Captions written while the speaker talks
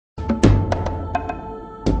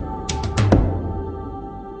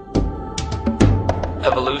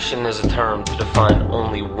Evolution is a term to define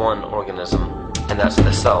only one organism, and that's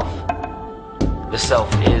the self. The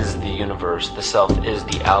self is the universe, the self is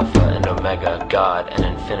the Alpha and Omega, God and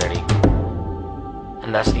infinity.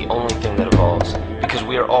 And that's the only thing that evolves, because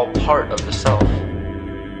we are all part of the self.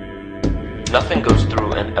 Nothing goes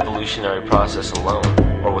through an evolutionary process alone,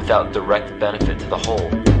 or without direct benefit to the whole.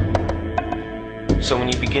 So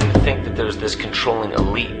when you begin to think that there's this controlling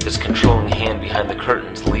elite, this controlling hand behind the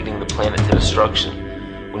curtains leading the planet to destruction,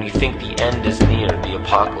 when you think the end is near, the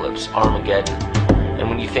apocalypse, Armageddon, and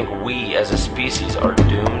when you think we as a species are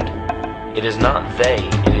doomed, it is not they,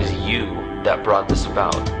 it is you that brought this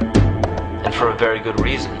about. And for a very good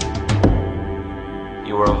reason.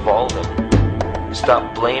 You are evolving.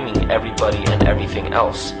 Stop blaming everybody and everything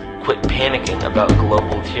else. Quit panicking about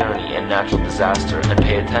global tyranny and natural disaster and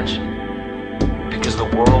pay attention. Because the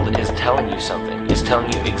world is telling you something. It's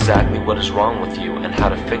telling you exactly what is wrong with you and how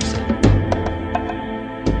to fix it.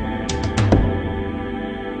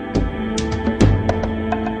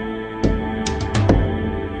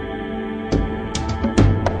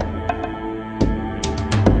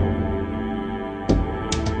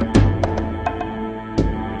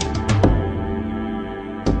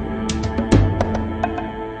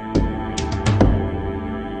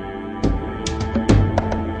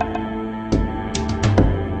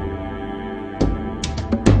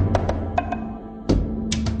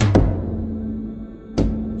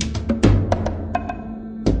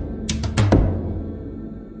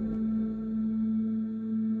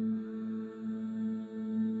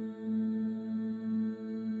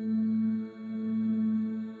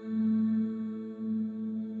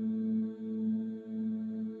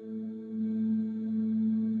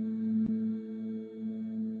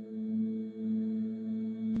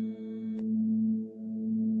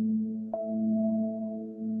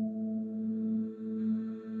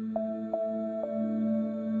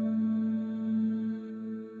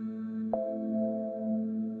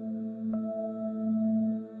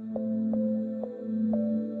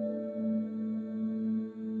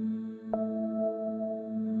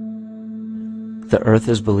 The Earth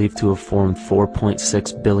is believed to have formed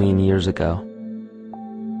 4.6 billion years ago.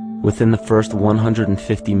 Within the first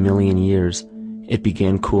 150 million years, it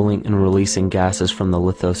began cooling and releasing gases from the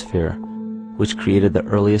lithosphere, which created the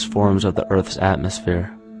earliest forms of the Earth's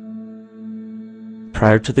atmosphere.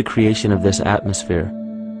 Prior to the creation of this atmosphere,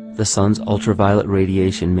 the sun's ultraviolet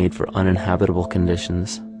radiation made for uninhabitable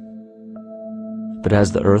conditions. But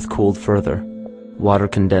as the Earth cooled further, water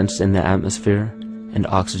condensed in the atmosphere and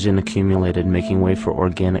oxygen accumulated, making way for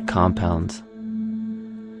organic compounds.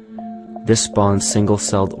 This spawned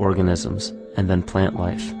single-celled organisms and then plant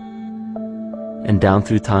life. And down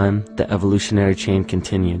through time, the evolutionary chain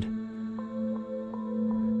continued.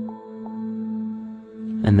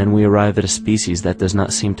 And then we arrive at a species that does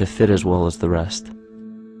not seem to fit as well as the rest.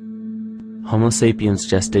 Homo sapiens'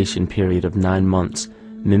 gestation period of 9 months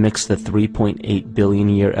mimics the 3.8 billion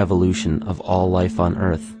year evolution of all life on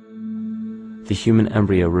Earth. The human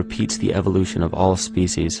embryo repeats the evolution of all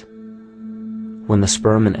species. When the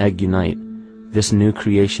sperm and egg unite, this new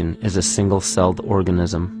creation is a single-celled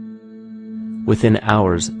organism. Within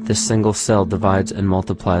hours, this single cell divides and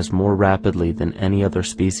multiplies more rapidly than any other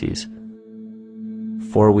species.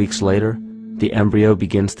 4 weeks later, the embryo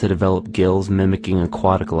begins to develop gills mimicking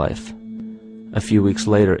aquatic life. A few weeks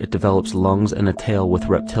later, it develops lungs and a tail with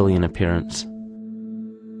reptilian appearance.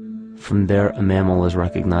 From there, a mammal is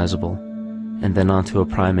recognizable, and then onto a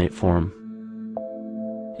primate form.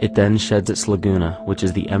 It then sheds its laguna, which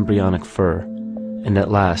is the embryonic fur, and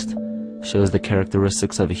at last shows the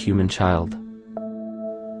characteristics of a human child.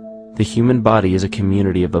 The human body is a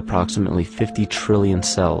community of approximately 50 trillion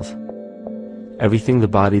cells. Everything the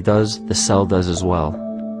body does, the cell does as well.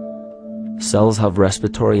 Cells have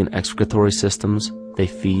respiratory and excretory systems. They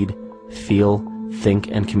feed, feel, think,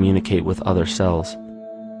 and communicate with other cells.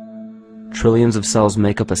 Trillions of cells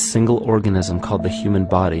make up a single organism called the human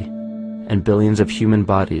body, and billions of human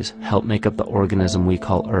bodies help make up the organism we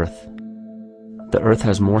call Earth. The Earth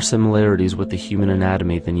has more similarities with the human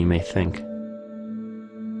anatomy than you may think.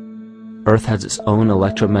 Earth has its own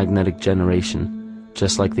electromagnetic generation,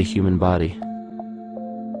 just like the human body.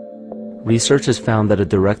 Research has found that a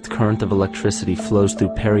direct current of electricity flows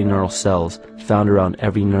through perineural cells found around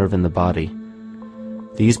every nerve in the body.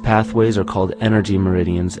 These pathways are called energy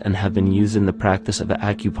meridians and have been used in the practice of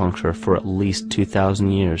acupuncture for at least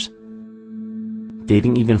 2,000 years.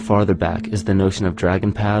 Dating even farther back is the notion of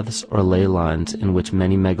dragon paths or ley lines in which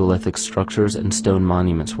many megalithic structures and stone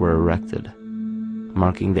monuments were erected,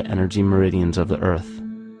 marking the energy meridians of the Earth.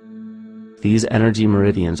 These energy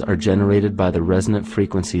meridians are generated by the resonant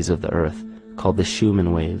frequencies of the Earth, called the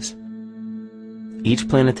Schumann waves. Each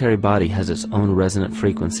planetary body has its own resonant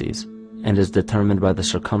frequencies and is determined by the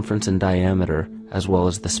circumference and diameter as well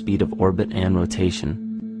as the speed of orbit and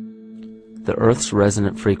rotation. The Earth's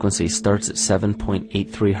resonant frequency starts at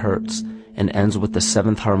 7.83 Hz and ends with the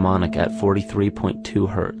 7th harmonic at 43.2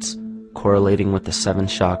 Hz, correlating with the 7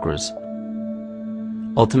 chakras.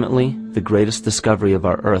 Ultimately, the greatest discovery of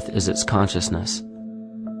our Earth is its consciousness.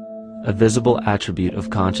 A visible attribute of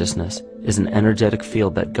consciousness is an energetic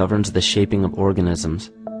field that governs the shaping of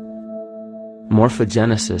organisms.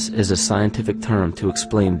 Morphogenesis is a scientific term to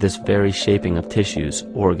explain this very shaping of tissues,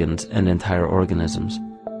 organs, and entire organisms.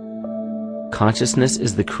 Consciousness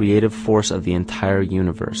is the creative force of the entire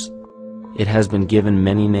universe. It has been given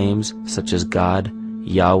many names such as God,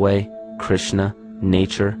 Yahweh, Krishna,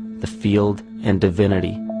 nature, the field, and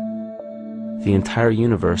divinity. The entire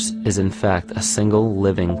universe is in fact a single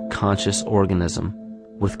living, conscious organism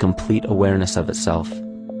with complete awareness of itself.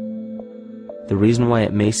 The reason why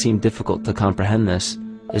it may seem difficult to comprehend this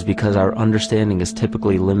is because our understanding is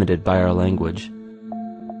typically limited by our language.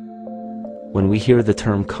 When we hear the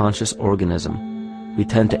term conscious organism, we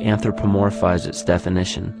tend to anthropomorphize its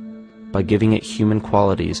definition. By giving it human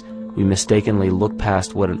qualities, we mistakenly look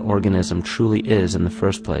past what an organism truly is in the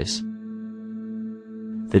first place.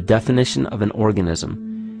 The definition of an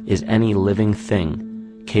organism is any living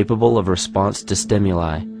thing capable of response to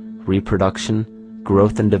stimuli, reproduction,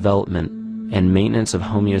 growth and development, and maintenance of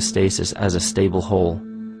homeostasis as a stable whole.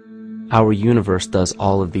 Our universe does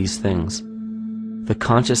all of these things. The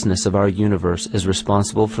consciousness of our universe is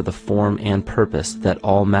responsible for the form and purpose that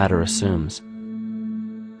all matter assumes.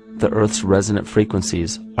 The Earth's resonant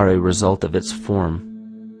frequencies are a result of its form.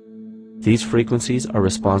 These frequencies are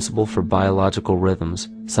responsible for biological rhythms,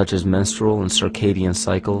 such as menstrual and circadian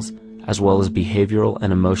cycles, as well as behavioral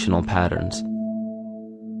and emotional patterns.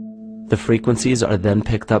 The frequencies are then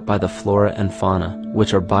picked up by the flora and fauna,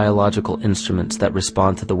 which are biological instruments that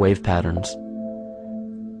respond to the wave patterns.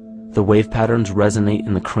 The wave patterns resonate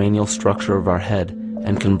in the cranial structure of our head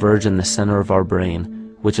and converge in the center of our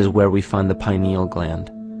brain, which is where we find the pineal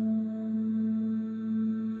gland.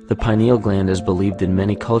 The pineal gland is believed in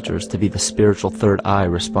many cultures to be the spiritual third eye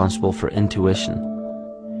responsible for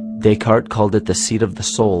intuition. Descartes called it the seat of the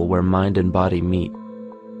soul where mind and body meet.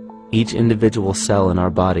 Each individual cell in our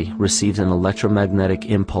body receives an electromagnetic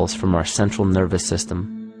impulse from our central nervous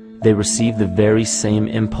system. They receive the very same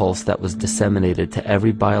impulse that was disseminated to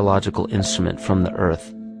every biological instrument from the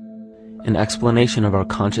earth. An explanation of our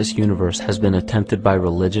conscious universe has been attempted by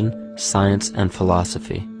religion, science, and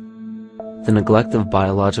philosophy. The neglect of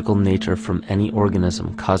biological nature from any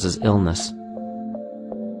organism causes illness.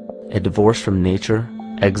 A divorce from nature,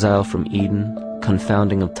 exile from Eden,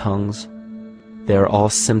 confounding of tongues, they are all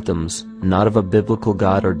symptoms not of a biblical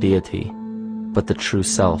God or deity, but the true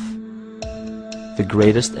self. The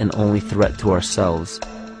greatest and only threat to ourselves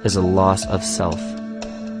is a loss of self,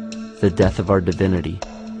 the death of our divinity.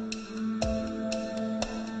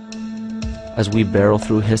 As we barrel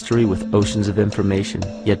through history with oceans of information,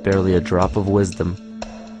 yet barely a drop of wisdom,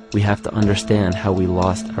 we have to understand how we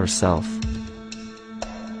lost ourself.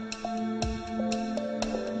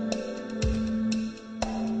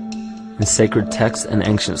 In sacred texts and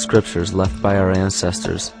ancient scriptures left by our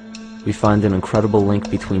ancestors, we find an incredible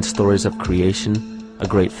link between stories of creation, a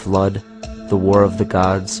great flood, the war of the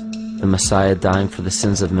gods, the Messiah dying for the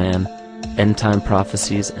sins of man, end-time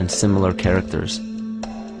prophecies, and similar characters.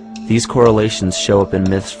 These correlations show up in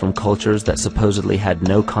myths from cultures that supposedly had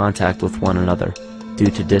no contact with one another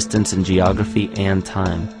due to distance in geography and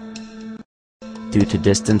time.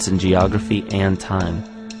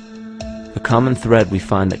 The common thread we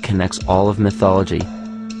find that connects all of mythology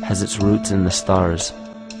has its roots in the stars.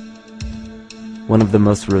 One of the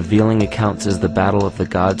most revealing accounts is the battle of the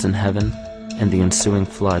gods in heaven and the ensuing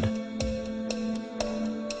flood.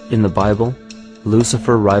 In the Bible,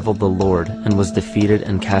 Lucifer rivaled the Lord and was defeated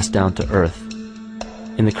and cast down to earth.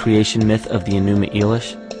 In the creation myth of the Enuma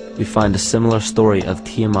Elish, we find a similar story of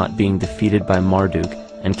Tiamat being defeated by Marduk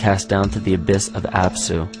and cast down to the abyss of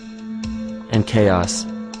Apsu. In chaos,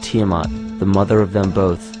 Tiamat, the mother of them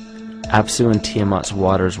both, Apsu and Tiamat's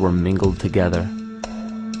waters were mingled together,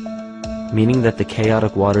 meaning that the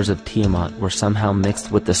chaotic waters of Tiamat were somehow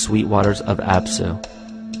mixed with the sweet waters of Apsu.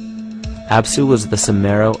 Apsu was the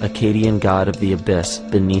Sumero-Akkadian god of the abyss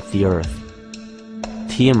beneath the earth.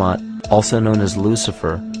 Tiamat, also known as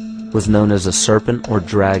Lucifer, was known as a serpent or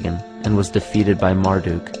dragon and was defeated by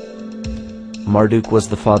Marduk. Marduk was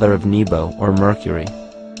the father of Nebo or Mercury,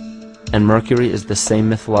 and Mercury is the same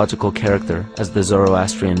mythological character as the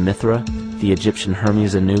Zoroastrian Mithra, the Egyptian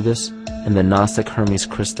Hermes Anubis, and the Gnostic Hermes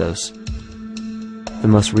Christos. The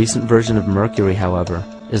most recent version of Mercury, however,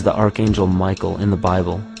 is the archangel Michael in the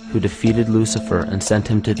Bible, who defeated Lucifer and sent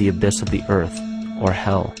him to the abyss of the earth, or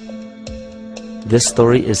hell. This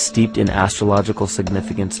story is steeped in astrological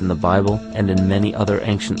significance in the Bible and in many other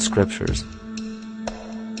ancient scriptures.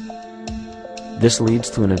 This leads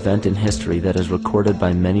to an event in history that is recorded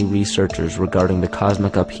by many researchers regarding the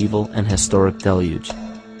cosmic upheaval and historic deluge.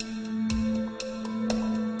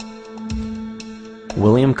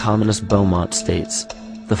 William Commonus Beaumont states,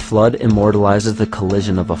 "The flood immortalizes the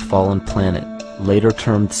collision of a fallen planet, later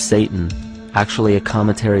termed Satan, actually a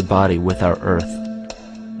cometary body with our Earth."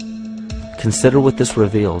 Consider what this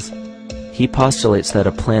reveals. He postulates that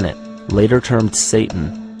a planet, later termed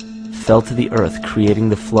Satan, fell to the earth, creating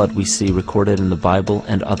the flood we see recorded in the Bible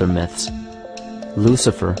and other myths.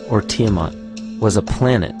 Lucifer, or Tiamat, was a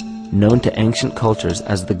planet known to ancient cultures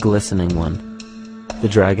as the glistening one, the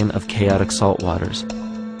dragon of chaotic salt waters.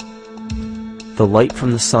 The light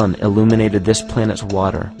from the sun illuminated this planet's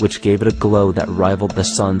water, which gave it a glow that rivaled the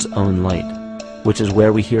sun's own light, which is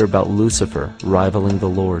where we hear about Lucifer rivaling the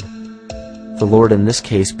Lord. The Lord in this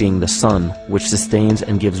case being the sun, which sustains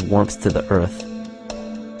and gives warmth to the earth.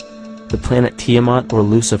 The planet Tiamat, or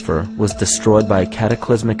Lucifer, was destroyed by a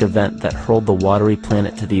cataclysmic event that hurled the watery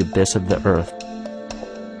planet to the abyss of the earth.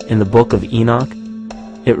 In the book of Enoch,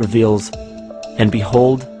 it reveals, "And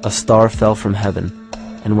behold, a star fell from heaven,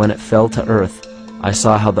 and when it fell to earth, I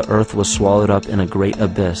saw how the earth was swallowed up in a great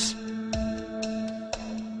abyss."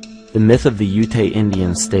 The myth of the Ute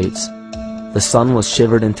Indians states, "The sun was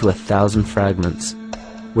shivered into 1,000 fragments,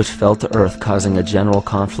 which fell to earth, causing a general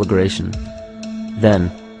conflagration.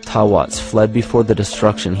 Then Tawats fled before the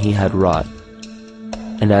destruction he had wrought.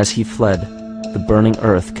 And as he fled, the burning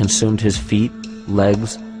earth consumed his feet,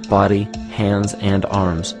 legs, body, hands, and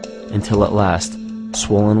arms, until at last,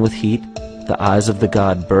 swollen with heat, the eyes of the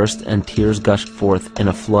god burst and tears gushed forth in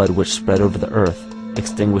a flood which spread over the earth,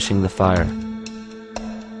 extinguishing the fire."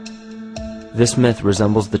 This myth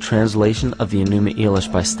resembles the translation of the Enuma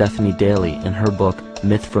Elish by Stephanie Daly in her book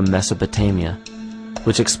Myth from Mesopotamia,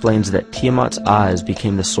 which explains that Tiamat's eyes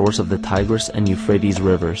became the source of the Tigris and Euphrates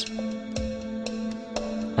rivers.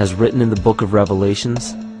 As written in the book of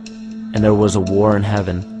Revelations, "And there was a war in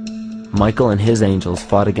heaven. Michael and his angels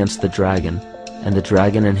fought against the dragon, and the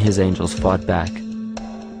dragon and his angels fought back.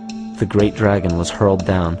 The great dragon was hurled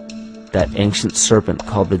down, that ancient serpent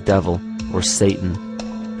called the devil, or Satan,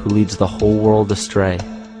 who leads the whole world astray.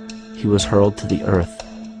 He was hurled to the earth."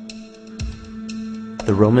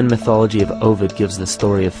 The Roman mythology of Ovid gives the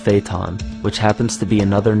story of Phaeton, which happens to be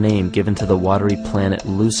another name given to the watery planet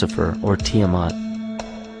Lucifer, or Tiamat.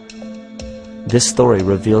 This story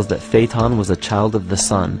reveals that Phaeton was a child of the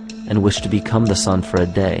sun and wished to become the sun for a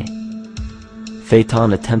day.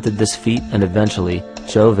 Phaeton attempted this feat, and eventually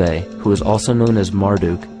Jove, who is also known as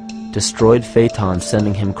Marduk, destroyed Phaeton,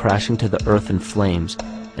 sending him crashing to the earth in flames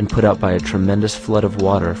and put out by a tremendous flood of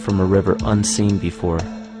water from a river unseen before.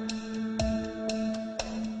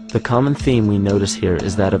 The common theme we notice here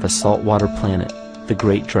is that of a saltwater planet, the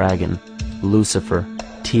great dragon, Lucifer,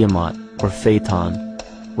 Tiamat, or Phaeton,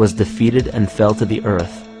 was defeated and fell to the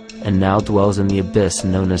earth, and now dwells in the abyss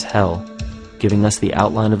known as hell, giving us the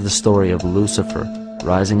outline of the story of Lucifer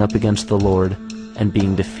rising up against the Lord and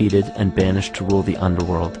being defeated and banished to rule the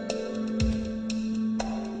underworld.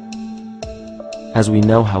 As we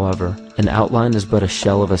know, however, an outline is but a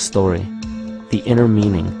shell of a story. The inner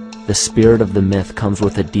meaning, the spirit of the myth, comes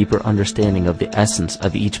with a deeper understanding of the essence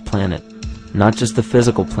of each planet, not just the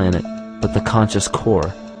physical planet, but the conscious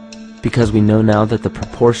core, because we know now that the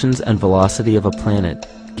proportions and velocity of a planet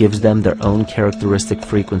gives them their own characteristic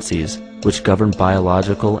frequencies, which govern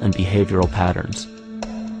biological and behavioral patterns.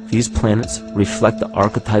 These planets reflect the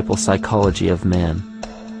archetypal psychology of man.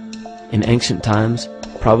 In ancient times,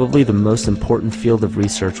 probably the most important field of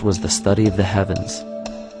research was the study of the heavens.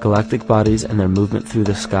 Galactic bodies and their movement through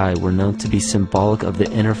the sky were known to be symbolic of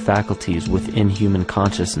the inner faculties within human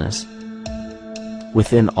consciousness.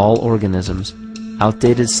 Within all organisms,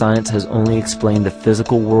 outdated science has only explained the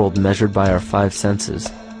physical world measured by our five senses.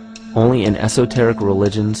 Only in esoteric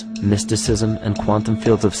religions, mysticism, and quantum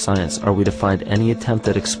fields of science are we to find any attempt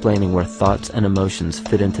at explaining where thoughts and emotions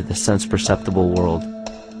fit into the sense-perceptible world.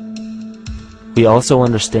 We also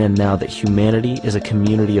understand now that humanity is a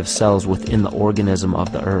community of cells within the organism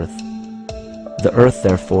of the Earth. The Earth,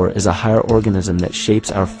 therefore, is a higher organism that shapes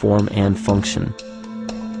our form and function.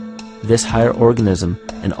 This higher organism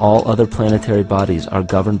and all other planetary bodies are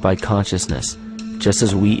governed by consciousness, just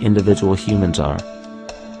as we individual humans are.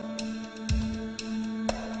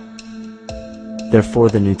 Therefore,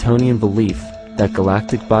 the Newtonian belief that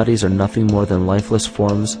galactic bodies are nothing more than lifeless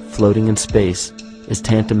forms floating in space is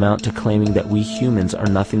tantamount to claiming that we humans are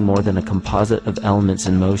nothing more than a composite of elements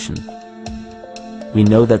in motion. We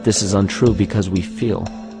know that this is untrue because we feel,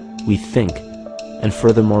 we think, and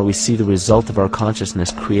furthermore we see the result of our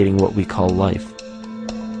consciousness creating what we call life.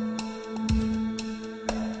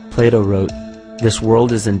 Plato wrote, "This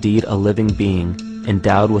world is indeed a living being,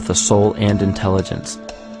 endowed with a soul and intelligence,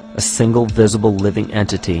 a single visible living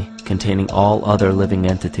entity containing all other living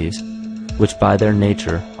entities, which by their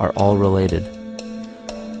nature are all related."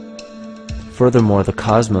 Furthermore, the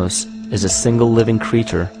cosmos is a single living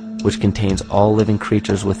creature which contains all living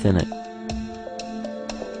creatures within it.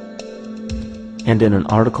 And in an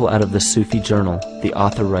article out of the Sufi journal, the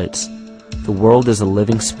author writes, "The world is a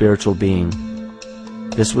living spiritual being."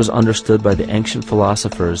 This was understood by the ancient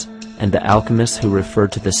philosophers and the alchemists who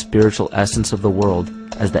referred to the spiritual essence of the world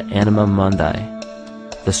as the anima mundi,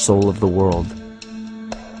 the soul of the world.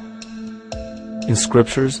 In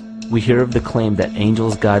scriptures, we hear of the claim that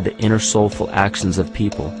angels guide the inner soulful actions of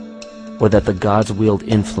people, or that the gods wield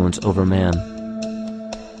influence over man.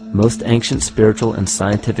 Most ancient spiritual and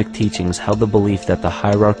scientific teachings held the belief that the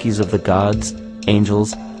hierarchies of the gods,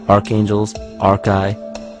 angels, archangels, archai,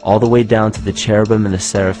 all the way down to the cherubim and the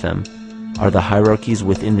seraphim, are the hierarchies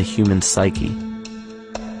within the human psyche.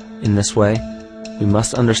 In this way, we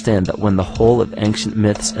must understand that when the whole of ancient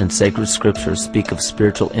myths and sacred scriptures speak of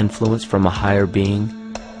spiritual influence from a higher being,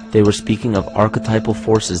 they were speaking of archetypal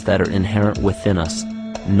forces that are inherent within us,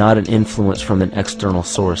 not an influence from an external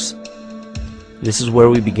source. This is where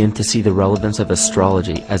we begin to see the relevance of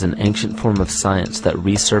astrology as an ancient form of science that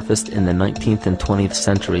resurfaced in the 19th and 20th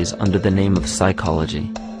centuries under the name of psychology.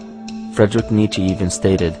 Friedrich Nietzsche even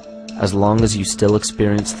stated, "As long as you still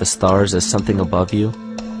experience the stars as something above you,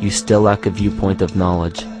 you still lack a viewpoint of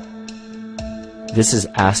knowledge." This is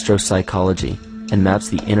astropsychology and maps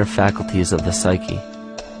the inner faculties of the psyche.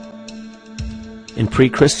 In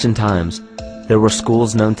pre-Christian times, there were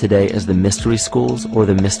schools known today as the mystery schools or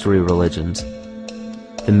the mystery religions.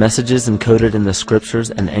 The messages encoded in the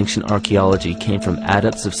scriptures and ancient archaeology came from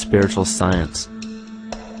adepts of spiritual science.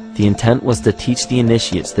 The intent was to teach the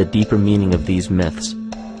initiates the deeper meaning of these myths.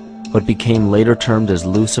 What became later termed as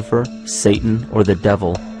Lucifer, Satan, or the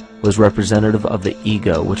devil was representative of the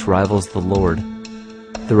ego, which rivals the Lord,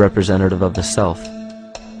 the representative of the self.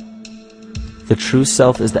 The true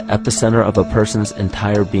self is the epicenter of a person's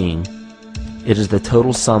entire being. It is the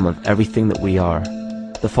total sum of everything that we are.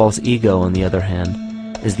 The false ego, on the other hand,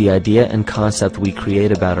 is the idea and concept we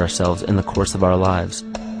create about ourselves in the course of our lives,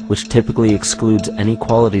 which typically excludes any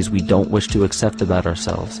qualities we don't wish to accept about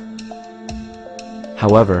ourselves.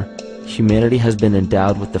 However, humanity has been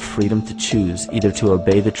endowed with the freedom to choose either to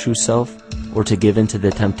obey the true self or to give in to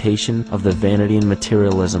the temptation of the vanity and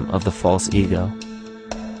materialism of the false ego.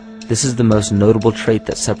 This is the most notable trait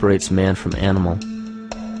that separates man from animal: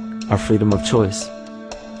 our freedom of choice,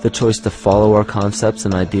 the choice to follow our concepts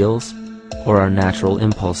and ideals or our natural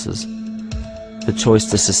impulses, the choice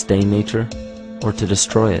to sustain nature or to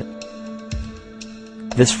destroy it.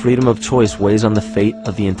 This freedom of choice weighs on the fate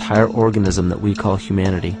of the entire organism that we call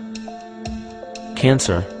humanity.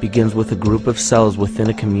 Cancer begins with a group of cells within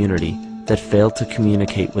a community that fail to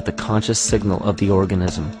communicate with the conscious signal of the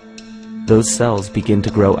organism. Those cells begin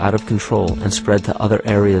to grow out of control and spread to other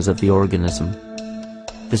areas of the organism.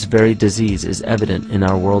 This very disease is evident in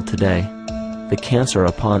our world today. The cancer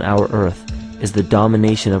upon our earth is the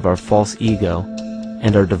domination of our false ego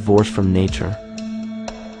and our divorce from nature.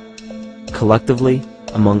 Collectively,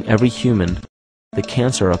 among every human, the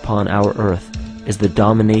cancer upon our earth is the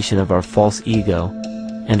domination of our false ego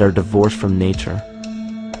and our divorce from nature.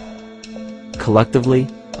 Collectively,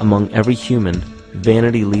 among every human,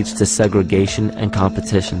 vanity leads to segregation and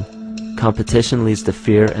competition. Competition leads to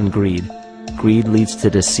fear and greed. Greed leads to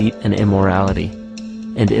deceit and immorality.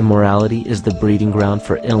 And immorality is the breeding ground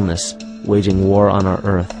for illness, waging war on our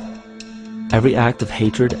earth. Every act of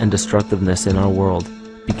hatred and destructiveness in our world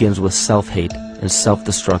begins with self-hate and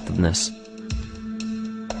self-destructiveness.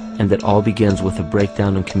 And it all begins with a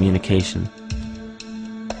breakdown in communication.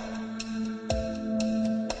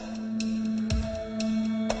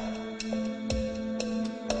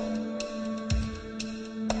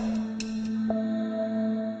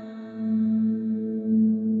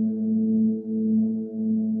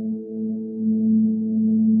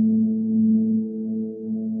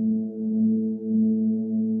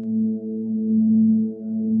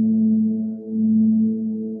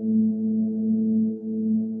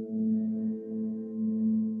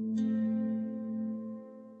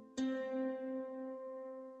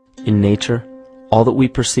 In nature, all that we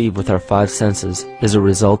perceive with our five senses is a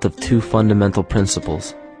result of two fundamental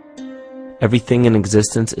principles. Everything in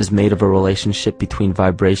existence is made of a relationship between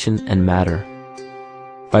vibration and matter.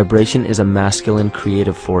 Vibration is a masculine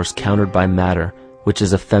creative force countered by matter, which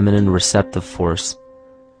is a feminine receptive force.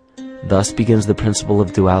 Thus begins the principle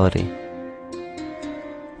of duality.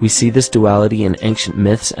 We see this duality in ancient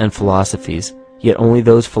myths and philosophies, yet only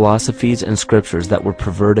those philosophies and scriptures that were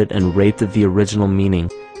perverted and raped of the original meaning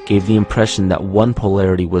gave the impression that one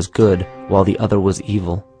polarity was good while the other was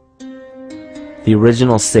evil. The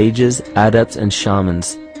original sages, adepts, and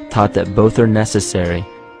shamans taught that both are necessary,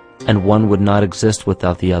 and one would not exist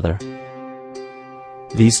without the other.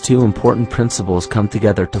 These two important principles come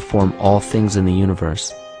together to form all things in the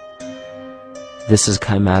universe. This is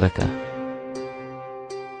Kymatica.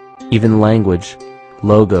 Even language,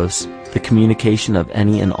 logos, the communication of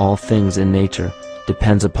any and all things in nature,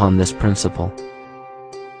 depends upon this principle.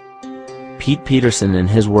 Pete Peterson, in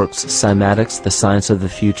his works Cymatics, The Science of the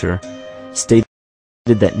Future, stated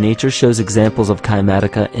that nature shows examples of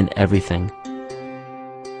Kymatica in everything.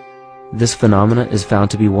 This phenomena is found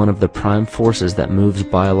to be one of the prime forces that moves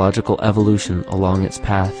biological evolution along its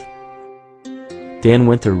path. Dan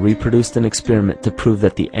Winter reproduced an experiment to prove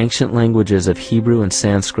that the ancient languages of Hebrew and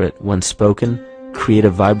Sanskrit, when spoken, create a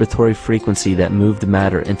vibratory frequency that moved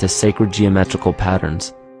matter into sacred geometrical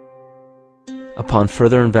patterns. Upon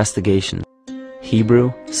further investigation,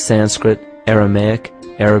 Hebrew, Sanskrit, Aramaic,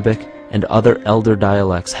 Arabic, and other elder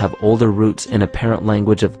dialects have older roots in a parent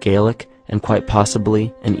language of Gaelic and quite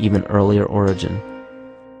possibly an even earlier origin.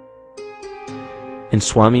 In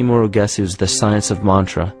Swami Murugesu's The Science of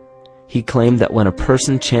Mantra, he claimed that when a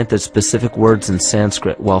person chanted specific words in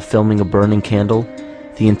Sanskrit while filming a burning candle,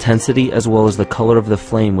 the intensity as well as the color of the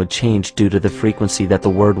flame would change due to the frequency that the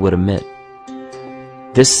word would emit.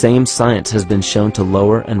 This same science has been shown to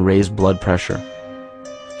lower and raise blood pressure.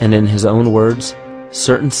 And in his own words,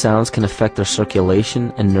 certain sounds can affect their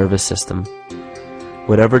circulation and nervous system.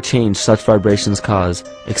 Whatever change such vibrations cause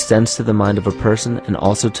extends to the mind of a person and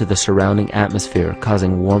also to the surrounding atmosphere,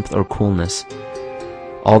 causing warmth or coolness.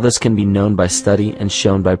 All this can be known by study and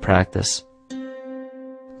shown by practice.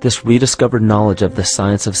 This rediscovered knowledge of the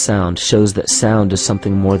science of sound shows that sound is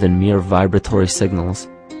something more than mere vibratory signals.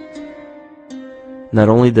 Not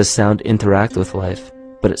only does sound interact with life,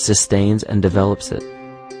 but it sustains and develops it.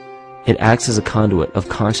 It acts as a conduit of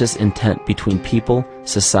conscious intent between people,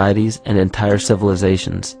 societies, and entire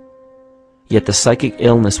civilizations. Yet the psychic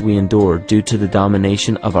illness we endure due to the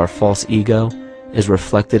domination of our false ego is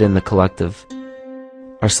reflected in the collective.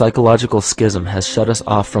 Our psychological schism has shut us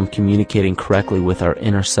off from communicating correctly with our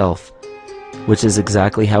inner self, which is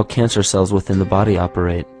exactly how cancer cells within the body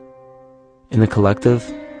operate. In the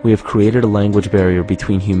collective, we have created a language barrier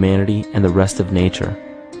between humanity and the rest of nature,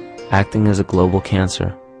 acting as a global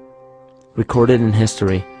cancer. Recorded in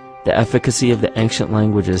history, the efficacy of the ancient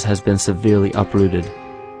languages has been severely uprooted.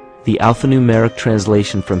 The alphanumeric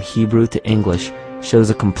translation from Hebrew to English shows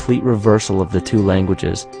a complete reversal of the two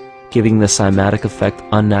languages, giving the cymatic effect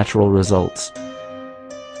unnatural results.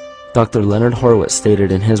 Dr. Leonard Horowitz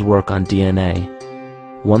stated in his work on DNA,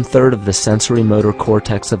 1/3 of the sensory motor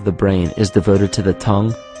cortex of the brain is devoted to the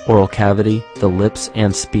tongue, oral cavity, the lips,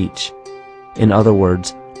 and speech. In other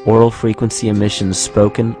words, oral frequency emissions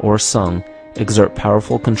spoken or sung exert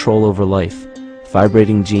powerful control over life,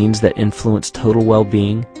 vibrating genes that influence total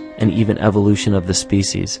well-being and even evolution of the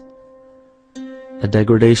species. A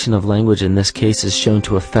degradation of language in this case is shown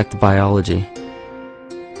to affect biology.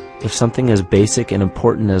 If something as basic and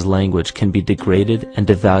important as language can be degraded and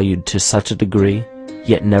devalued to such a degree,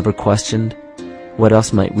 yet never questioned, what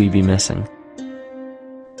else might we be missing?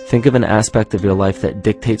 Think of an aspect of your life that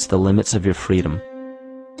dictates the limits of your freedom.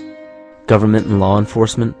 Government and law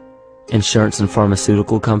enforcement, insurance and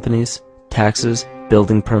pharmaceutical companies, taxes,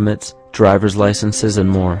 building permits, driver's licenses, and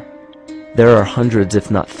more. There are hundreds if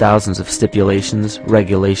not thousands of stipulations,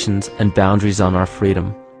 regulations, and boundaries on our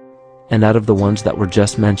freedom. And out of the ones that were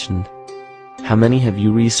just mentioned, how many have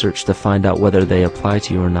you researched to find out whether they apply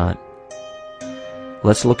to you or not?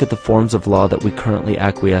 Let's look at the forms of law that we currently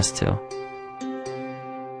acquiesce to.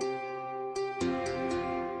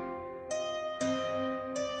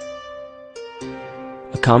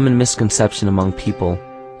 A common misconception among people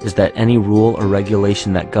is that any rule or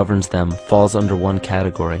regulation that governs them falls under one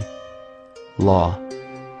category: law.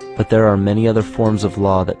 But there are many other forms of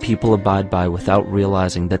law that people abide by without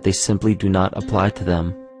realizing that they simply do not apply to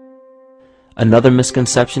them. Another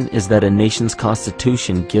misconception is that a nation's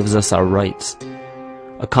constitution gives us our rights.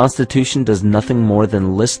 A constitution does nothing more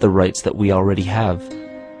than list the rights that we already have.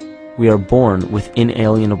 We are born with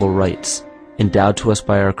inalienable rights, endowed to us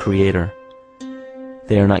by our Creator.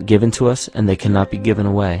 They are not given to us, and they cannot be given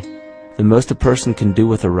away. The most a person can do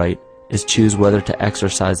with a right is choose whether to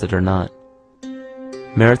exercise it or not.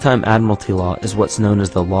 Maritime admiralty law is what's known as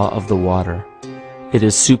the law of the water. It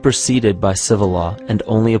is superseded by civil law and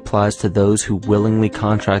only applies to those who willingly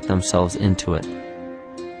contract themselves into it.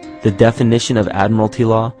 The definition of admiralty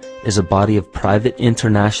law is a body of private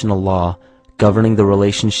international law governing the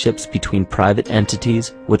relationships between private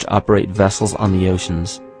entities which operate vessels on the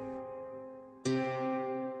oceans.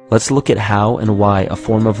 Let's look at how and why a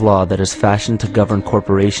form of law that is fashioned to govern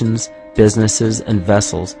corporations, businesses, and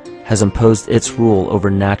vessels has imposed its rule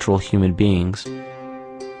over natural human beings.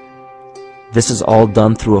 This is all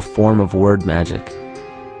done through a form of word magic.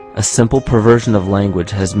 A simple perversion of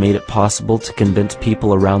language has made it possible to convince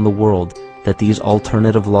people around the world that these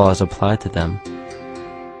alternative laws apply to them.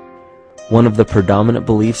 One of the predominant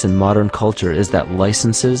beliefs in modern culture is that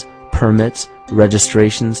licenses, permits,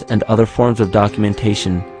 registrations, and other forms of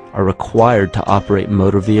documentation are required to operate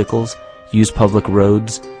motor vehicles, use public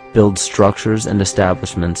roads, build structures and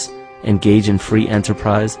establishments, engage in free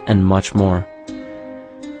enterprise, and much more.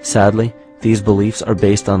 Sadly, these beliefs are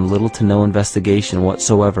based on little to no investigation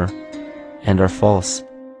whatsoever, and are false.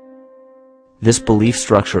 This belief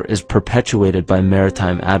structure is perpetuated by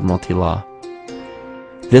maritime admiralty law.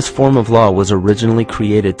 This form of law was originally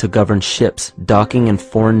created to govern ships docking in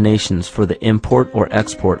foreign nations for the import or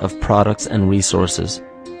export of products and resources.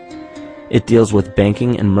 It deals with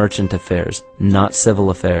banking and merchant affairs, not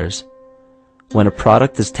civil affairs. When a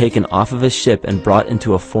product is taken off of a ship and brought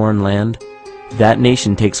into a foreign land, that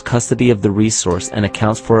nation takes custody of the resource and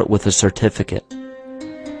accounts for it with a certificate.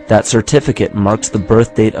 That certificate marks the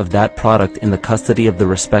birth date of that product in the custody of the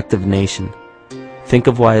respective nation. Think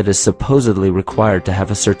of why it is supposedly required to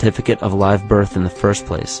have a certificate of live birth in the first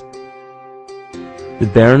place. The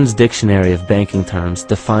Barron's Dictionary of Banking Terms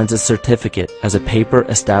defines a certificate as a paper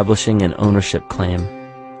establishing an ownership claim.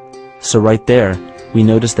 So right there, we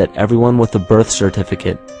notice that everyone with a birth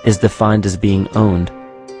certificate is defined as being owned.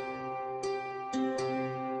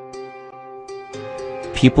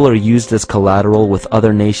 People are used as collateral with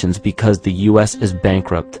other nations because the U.S. is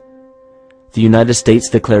bankrupt. The United States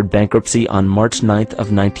declared bankruptcy on March 9th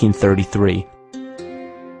of 1933.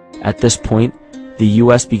 At this point, the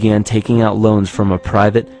U.S. began taking out loans from a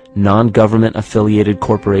private, non-government affiliated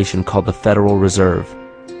corporation called the Federal Reserve.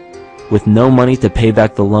 With no money to pay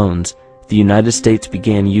back the loans, the United States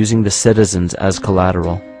began using the citizens as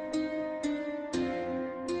collateral.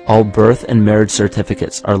 All birth and marriage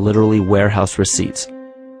certificates are literally warehouse receipts.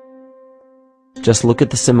 Just look at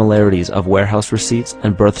the similarities of warehouse receipts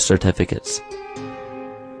and birth certificates.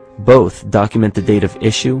 Both document the date of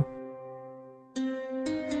issue,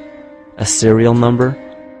 a serial number,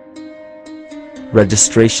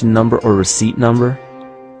 registration number or receipt number,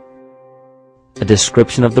 a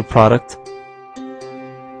description of the product,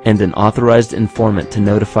 and an authorized informant to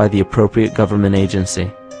notify the appropriate government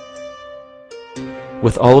agency.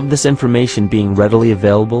 With all of this information being readily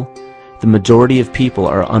available, the majority of people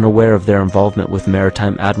are unaware of their involvement with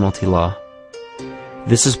maritime admiralty law.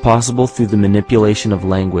 This is possible through the manipulation of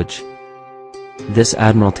language. This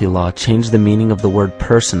admiralty law changed the meaning of the word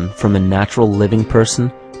person from a natural living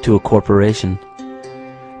person to a corporation.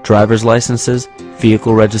 Driver's licenses,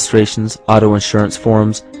 vehicle registrations, auto insurance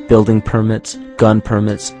forms, building permits, gun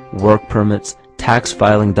permits, work permits, tax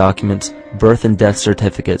filing documents, birth and death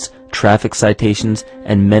certificates, traffic citations,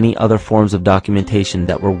 and many other forms of documentation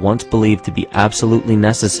that were once believed to be absolutely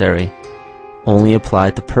necessary only apply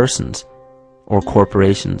to persons or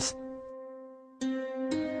corporations.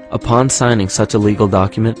 Upon signing such a legal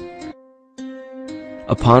document,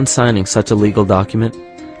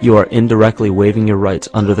 you are indirectly waiving your rights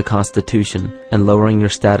under the Constitution and lowering your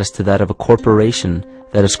status to that of a corporation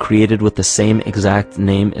that is created with the same exact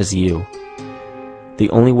name as you. The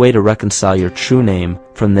only way to reconcile your true name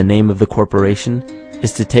from the name of the corporation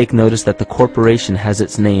is to take notice that the corporation has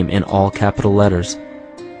its name in all capital letters.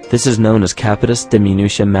 This is known as capitis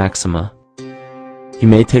diminutia maxima. You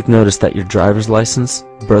may take notice that your driver's license,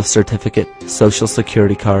 birth certificate, social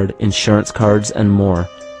security card, insurance cards, and more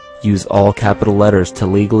use all capital letters to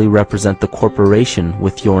legally represent the corporation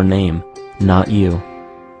with your name, not you.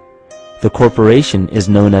 The corporation is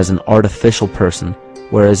known as an artificial person,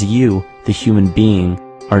 whereas you, the human being,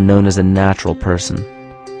 are known as a natural person.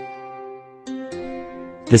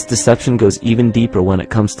 This deception goes even deeper when it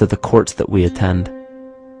comes to the courts that we attend.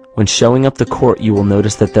 When showing up to court, you will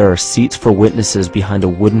notice that there are seats for witnesses behind a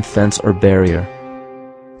wooden fence or barrier.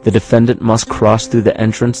 The defendant must cross through the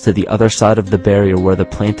entrance to the other side of the barrier where the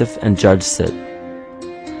plaintiff and judge sit.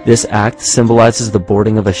 This act symbolizes the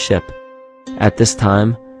boarding of a ship. At this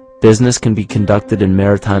time, business can be conducted in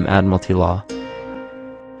maritime admiralty law.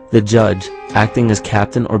 The judge, acting as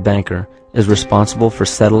captain or banker, is responsible for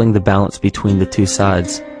settling the balance between the two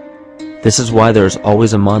sides. This is why there is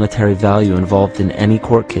always a monetary value involved in any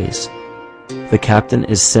court case. The captain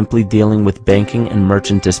is simply dealing with banking and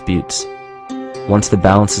merchant disputes. Once the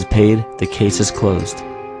balance is paid, the case is closed.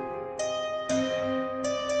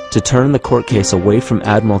 To turn the court case away from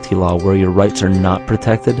admiralty law where your rights are not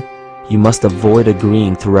protected, you must avoid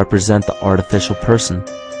agreeing to represent the artificial person.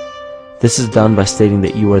 This is done by stating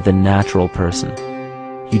that you are the natural person.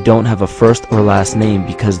 You don't have a first or last name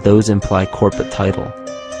because those imply corporate title.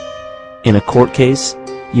 In a court case,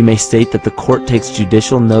 you may state that the court takes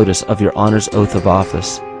judicial notice of your honor's oath of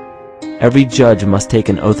office. Every judge must take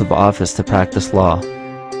an oath of office to practice law,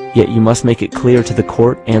 yet you must make it clear to the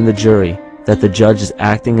court and the jury that the judge is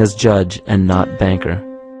acting as judge and not banker.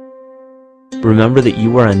 Remember that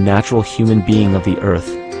you are a natural human being of the earth.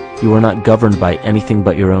 You are not governed by anything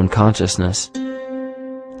but your own consciousness.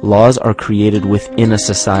 Laws are created within a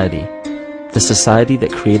society. The society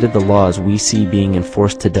that created the laws we see being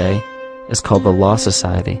enforced today is called the Law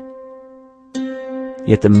Society.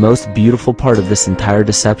 Yet the most beautiful part of this entire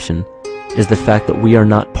deception is the fact that we are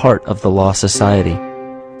not part of the Law Society,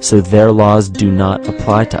 so their laws do not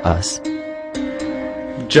apply to us.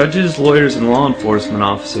 Judges, lawyers, and law enforcement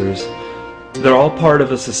officers, they're all part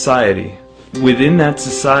of a society. Within that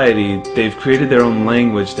society, they've created their own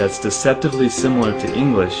language that's deceptively similar to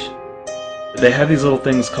English. They have these little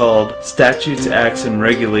things called statutes, acts, and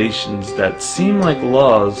regulations that seem like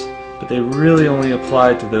laws, but they really only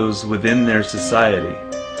apply to those within their society.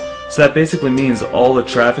 So that basically means all the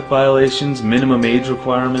traffic violations, minimum age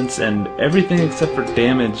requirements, and everything except for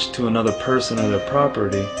damage to another person or their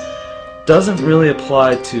property doesn't really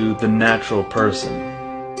apply to the natural person.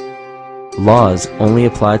 Laws only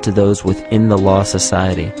apply to those within the Law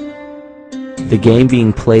Society. The game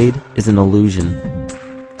being played is an illusion.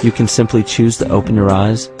 You can simply choose to open your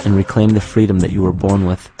eyes and reclaim the freedom that you were born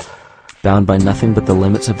with, bound by nothing but the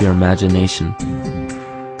limits of your imagination.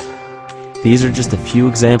 These are just a few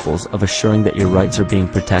examples of assuring that your rights are being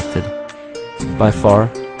protected. By far,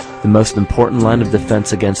 the most important line of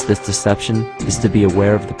defense against this deception is to be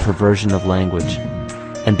aware of the perversion of language,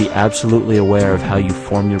 and be absolutely aware of how you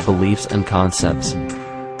form your beliefs and concepts.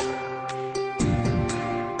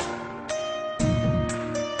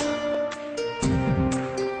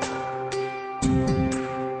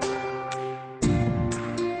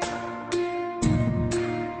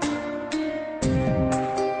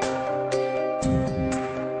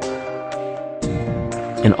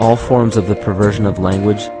 In all forms of the perversion of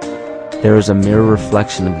language, there is a mirror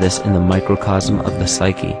reflection of this in the microcosm of the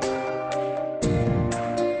psyche.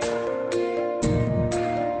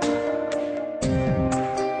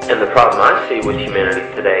 And the problem I see with humanity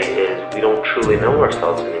today is we don't truly know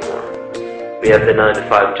ourselves anymore. We have the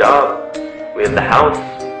 9-to-5 job, we have the house,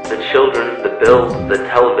 the children, the bills, the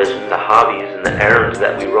television, the hobbies, and the errands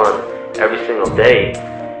that we run every single day,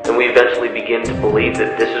 and we eventually begin to believe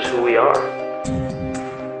that this is who we are.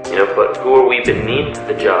 But who are we beneath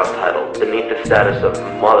the job title, beneath the status of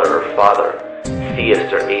mother or father,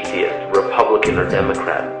 theist or atheist, Republican or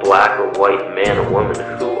Democrat, black or white, man or woman?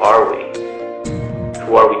 Who are we?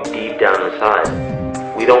 Who are we deep down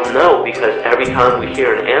inside? We don't know, because every time we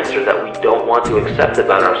hear an answer that we don't want to accept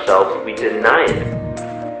about ourselves, we deny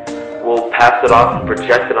it. We'll pass it off and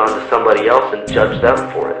project it onto somebody else and judge them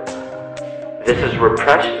for it. This is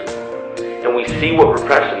repression, and we see what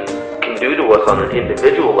repression can do to us on an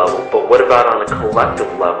individual level, but what about on a collective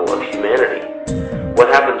level of humanity? What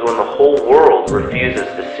happens when the whole world refuses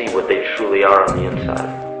to see what they truly are on the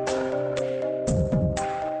inside?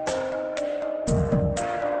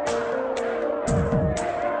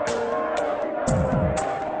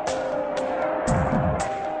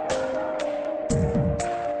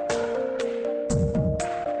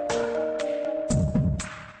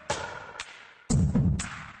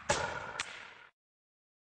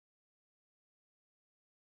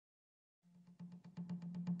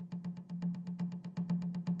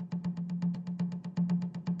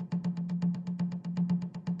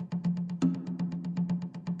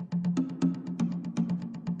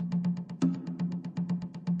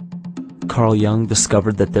 Carl Jung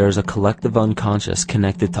discovered that there is a collective unconscious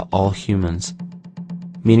connected to all humans,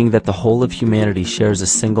 meaning that the whole of humanity shares a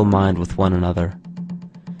single mind with one another.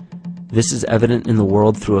 This is evident in the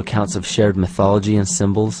world through accounts of shared mythology and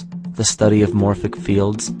symbols, the study of morphic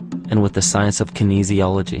fields, and with the science of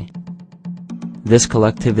kinesiology. This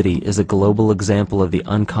collectivity is a global example of the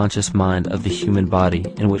unconscious mind of the human body,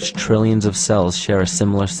 in which trillions of cells share a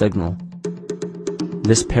similar signal.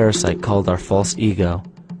 This parasite, called our false ego,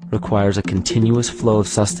 requires a continuous flow of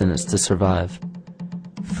sustenance to survive.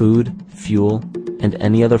 food, fuel, and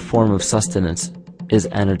any other form of sustenance is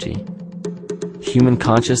energy. Human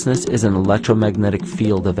consciousness is an electromagnetic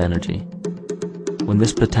field of energy. When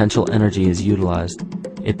this potential energy is utilized,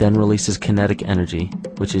 it then releases kinetic energy,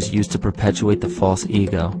 which is used to perpetuate the false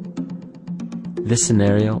ego. This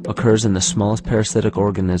scenario occurs in the smallest parasitic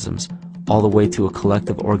organisms, all the way to a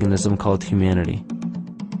collective organism called humanity.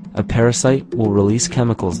 A parasite will release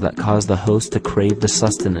chemicals that cause the host to crave the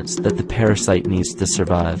sustenance that the parasite needs to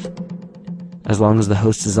survive. As long as the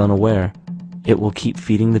host is unaware, it will keep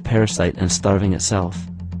feeding the parasite and starving itself.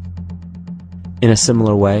 In a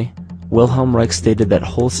similar way, Wilhelm Reich stated that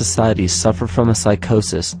whole societies suffer from a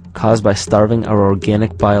psychosis caused by starving our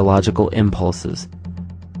organic biological impulses.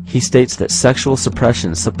 He states that sexual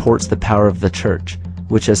suppression supports the power of the church,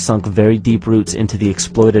 which has sunk very deep roots into the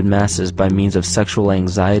exploited masses by means of sexual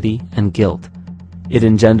anxiety and guilt. It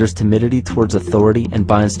engenders timidity towards authority and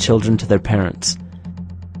binds children to their parents.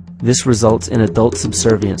 This results in adult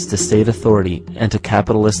subservience to state authority and to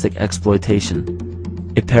capitalistic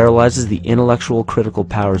exploitation. It paralyzes the intellectual critical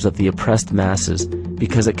powers of the oppressed masses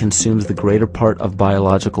because it consumes the greater part of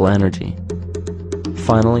biological energy.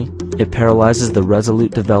 Finally, it paralyzes the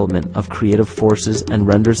resolute development of creative forces and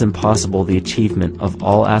renders impossible the achievement of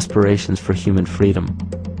all aspirations for human freedom.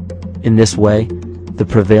 In this way, the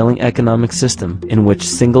prevailing economic system, in which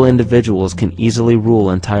single individuals can easily rule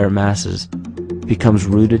entire masses, becomes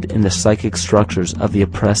rooted in the psychic structures of the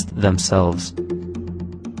oppressed themselves.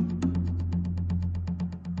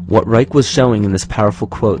 What Reich was showing in this powerful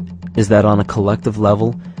quote is that on a collective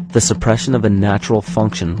level, the suppression of a natural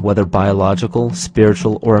function, whether biological,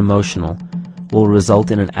 spiritual, or emotional, will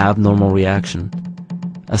result in an abnormal reaction,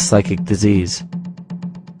 a psychic disease.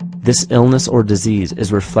 This illness or disease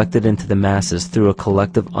is reflected into the masses through a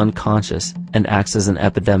collective unconscious and acts as an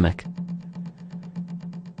epidemic.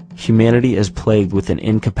 Humanity is plagued with an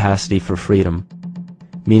incapacity for freedom,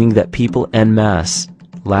 meaning that people en masse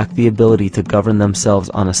lack the ability to govern themselves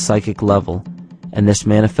on a psychic level, and this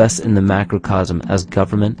manifests in the macrocosm as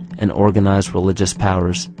government and organized religious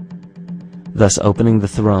powers, thus opening the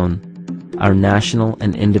throne, our national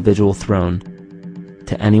and individual throne,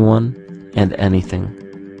 to anyone and anything.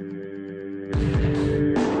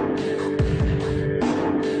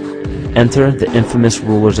 Enter the infamous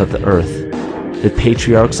rulers of the earth, the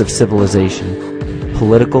patriarchs of civilization,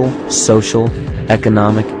 political, social,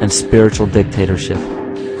 economic, and spiritual dictatorship,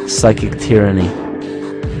 psychic tyranny.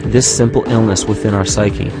 This simple illness within our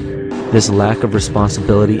psyche, this lack of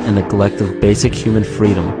responsibility and neglect of basic human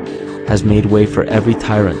freedom, has made way for every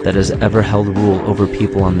tyrant that has ever held rule over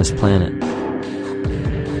people on this planet.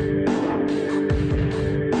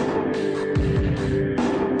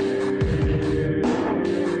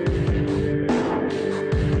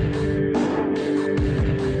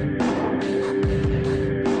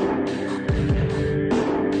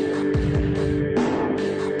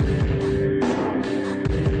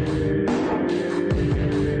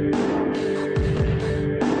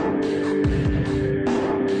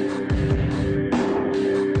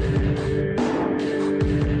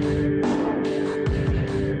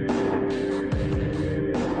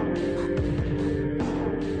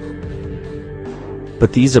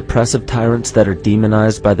 But these oppressive tyrants that are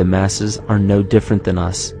demonized by the masses are no different than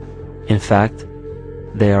us. In fact,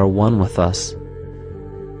 they are one with us.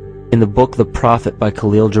 In the book The Prophet by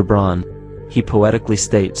Khalil Gibran, he poetically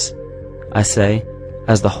states, "I say,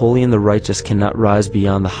 as the holy and the righteous cannot rise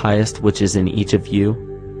beyond the highest which is in each of you,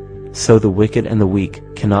 so the wicked and the weak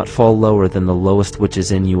cannot fall lower than the lowest which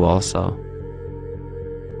is in you also."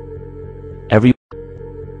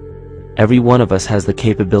 Every one of us has the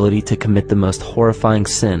capability to commit the most horrifying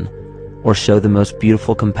sin or show the most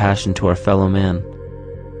beautiful compassion to our fellow man.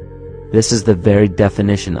 This is the very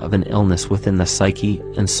definition of an illness within the psyche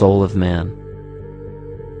and soul of man.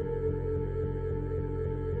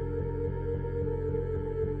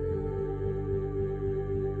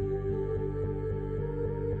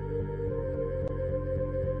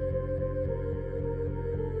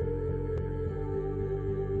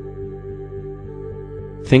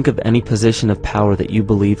 Think of any position of power that you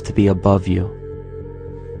believe to be above you.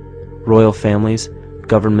 Royal families,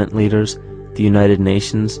 government leaders, the United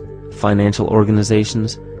Nations, financial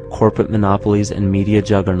organizations, corporate monopolies, and media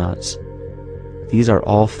juggernauts. These are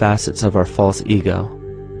all facets of our false ego.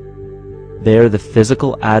 They are the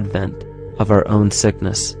physical advent of our own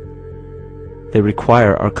sickness. They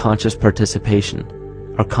require our conscious participation,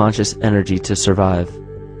 our conscious energy to survive.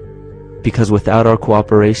 Because without our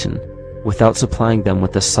cooperation, without supplying them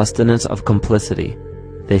with the sustenance of complicity,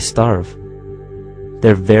 they starve.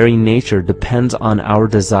 Their very nature depends on our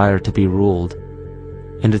desire to be ruled.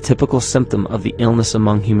 And a typical symptom of the illness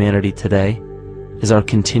among humanity today is our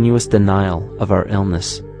continuous denial of our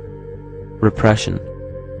illness. Repression.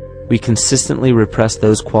 We consistently repress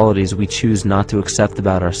those qualities we choose not to accept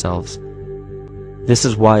about ourselves. This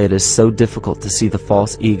is why it is so difficult to see the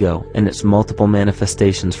false ego and its multiple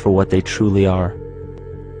manifestations for what they truly are.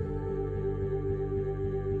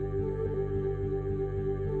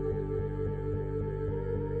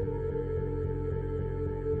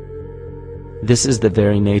 This is the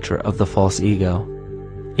very nature of the false ego.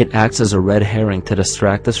 It acts as a red herring to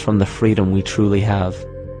distract us from the freedom we truly have.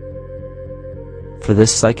 For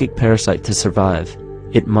this psychic parasite to survive,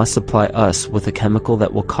 it must supply us with a chemical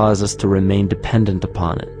that will cause us to remain dependent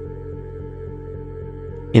upon it.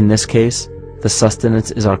 In this case, the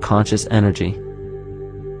sustenance is our conscious energy.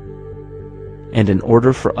 And in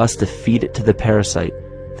order for us to feed it to the parasite,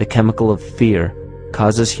 the chemical of fear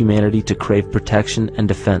causes humanity to crave protection and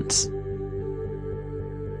defense.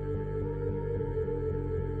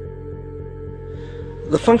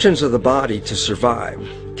 The functions of the body to survive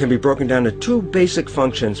can be broken down to two basic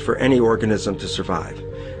functions for any organism to survive.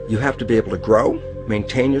 You have to be able to grow,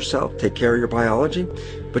 maintain yourself, take care of your biology,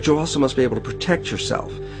 but you also must be able to protect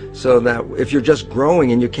yourself, so that if you're just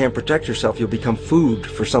growing and you can't protect yourself, you'll become food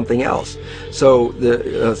for something else. So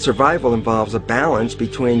the survival involves a balance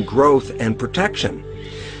between growth and protection.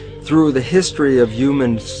 Through the history of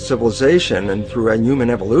human civilization and through human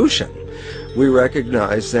evolution, we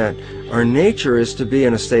recognize that our nature is to be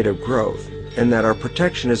in a state of growth, and that our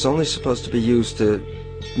protection is only supposed to be used to,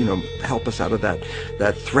 help us out of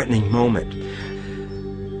that threatening moment.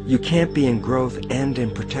 You can't be in growth and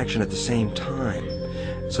in protection at the same time.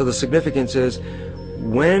 So the significance is,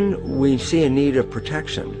 when we see a need of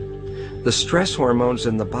protection, the stress hormones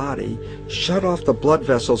in the body shut off the blood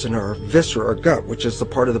vessels in our viscera or gut, which is the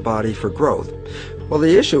part of the body for growth. Well,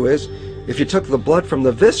 the issue is, if you took the blood from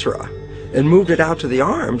the viscera and moved it out to the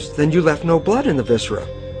arms, then you left no blood in the viscera.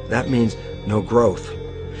 That means no growth.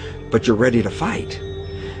 But you're ready to fight.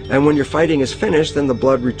 And when your fighting is finished, then the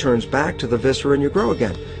blood returns back to the viscera and you grow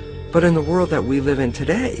again. But in the world that we live in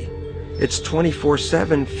today, it's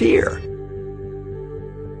 24/7 fear.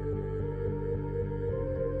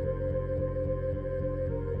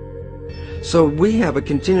 So we have a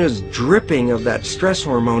continuous dripping of that stress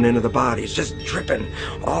hormone into the body. It's just dripping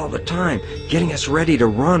all the time, getting us ready to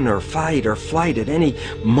run or fight or flight at any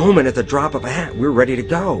moment. At the drop of a hat, we're ready to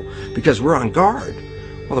go because we're on guard.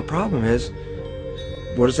 Well, the problem is,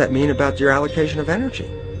 what does that mean about your allocation of energy?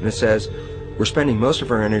 And it says, we're spending most of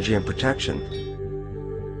our energy in protection.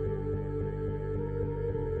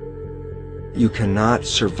 You cannot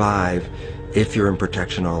survive if you're in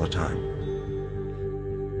protection all the time.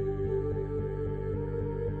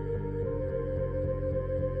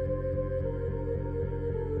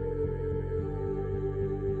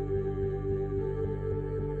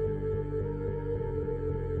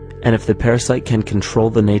 And if the parasite can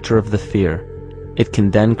control the nature of the fear, it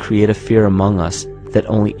can then create a fear among us that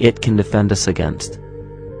only it can defend us against.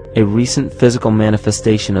 A recent physical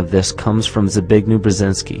manifestation of this comes from Zbigniew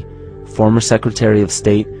Brzezinski, former Secretary of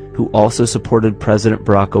State who also supported President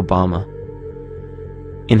Barack Obama.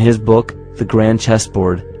 In his book, The Grand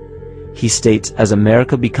Chessboard, he states, as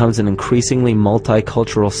America becomes an increasingly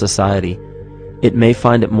multicultural society, it may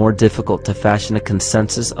find it more difficult to fashion a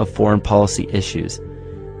consensus of foreign policy issues,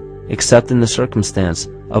 except in the circumstance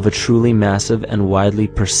of a truly massive and widely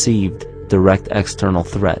perceived direct external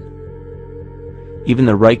threat. Even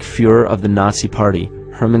the Reichsfuhrer of the Nazi Party,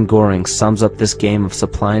 Hermann Göring, sums up this game of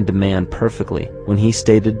supply and demand perfectly when he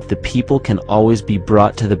stated, "The people can always be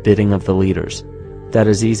brought to the bidding of the leaders." That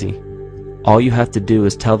is easy. All you have to do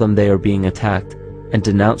is tell them they are being attacked and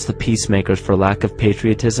denounce the peacemakers for lack of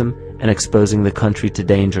patriotism and exposing the country to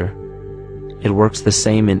danger. It works the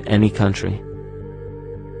same in any country.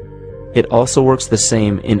 It also works the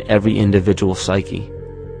same in every individual psyche.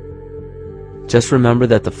 Just remember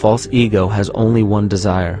that the false ego has only one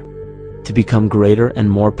desire: to become greater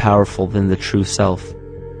and more powerful than the true self.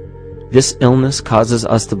 This illness causes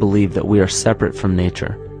us to believe that we are separate from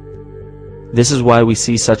nature. This is why we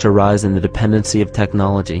see such a rise in the dependency of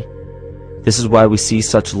technology. This is why we see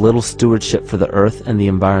such little stewardship for the earth and the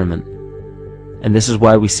environment. And this is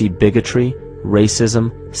why we see bigotry,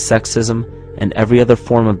 racism, sexism, and every other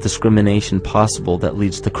form of discrimination possible that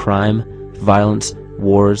leads to crime, violence,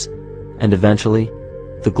 wars, and eventually,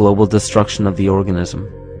 the global destruction of the organism.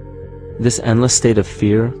 This endless state of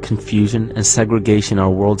fear, confusion, and segregation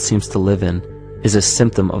our world seems to live in is a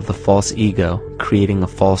symptom of the false ego creating a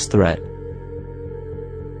false threat.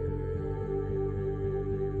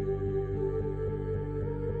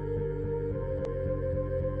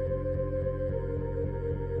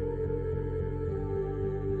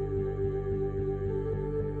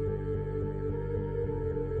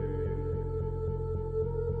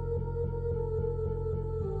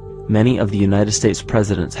 many of the United States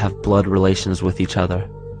presidents have blood relations with each other.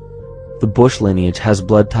 The Bush lineage has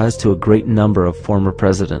blood ties to a great number of former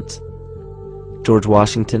presidents. George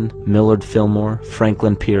Washington, Millard Fillmore,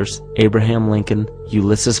 Franklin Pierce, Abraham Lincoln,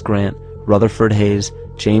 Ulysses Grant, Rutherford Hayes,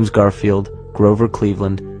 James Garfield, Grover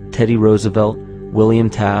Cleveland, Teddy Roosevelt, William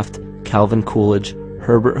Taft, Calvin Coolidge,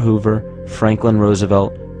 Herbert Hoover, Franklin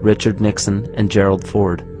Roosevelt, Richard Nixon, and Gerald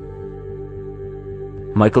Ford.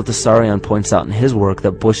 Michael Tessarion points out in his work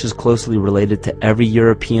that Bush is closely related to every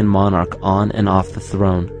European monarch on and off the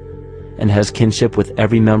throne, and has kinship with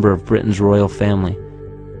every member of Britain's royal family.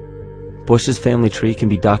 Bush's family tree can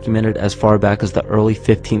be documented as far back as the early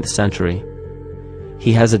 15th century.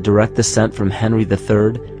 He has a direct descent from Henry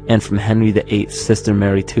III and from Henry VIII's sister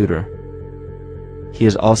Mary Tudor. He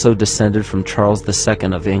is also descended from Charles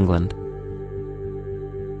II of England.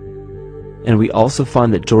 And we also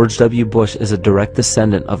find that George W. Bush is a direct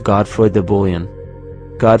descendant of Godfrey de Bouillon.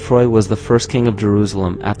 Godfrey was the first king of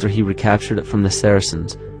Jerusalem after he recaptured it from the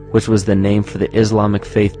Saracens, which was the name for the Islamic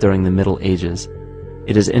faith during the Middle Ages.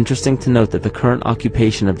 It is interesting to note that the current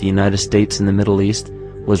occupation of the United States in the Middle East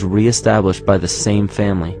was re-established by the same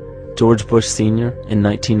family, George Bush Sr. in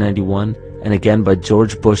 1991, and again by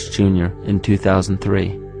George Bush Jr. in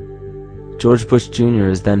 2003. George Bush Jr.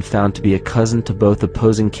 is then found to be a cousin to both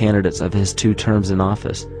opposing candidates of his 2 terms in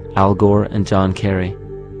office, Al Gore and John Kerry.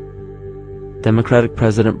 Democratic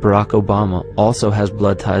President Barack Obama also has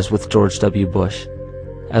blood ties with George W. Bush,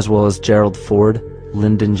 as well as Gerald Ford,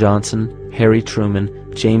 Lyndon Johnson, Harry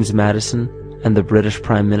Truman, James Madison, and the British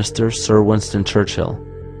Prime Minister Sir Winston Churchill.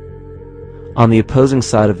 On the opposing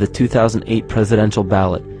side of the 2008 presidential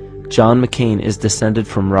ballot, John McCain is descended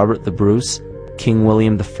from Robert the Bruce, King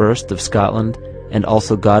William I of Scotland, and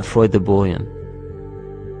also Godfrey de Bouillon.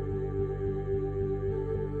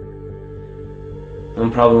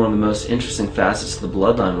 And probably one of the most interesting facets of the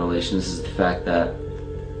bloodline relations is the fact that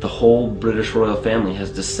the whole British royal family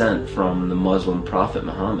has descent from the Muslim prophet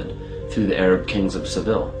Muhammad through the Arab kings of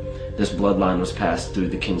Seville. This bloodline was passed through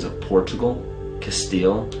the kings of Portugal,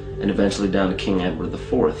 Castile, and eventually down to King Edward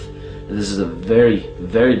IV. And this is a very,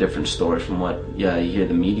 very different story from what you hear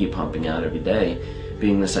the media pumping out every day,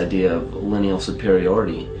 being this idea of lineal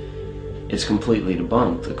superiority. It's completely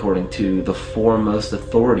debunked according to the foremost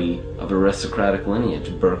authority of aristocratic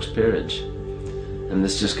lineage, Burke's peerage. And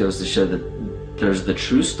this just goes to show that there's the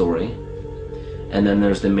true story, and then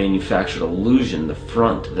there's the manufactured illusion, the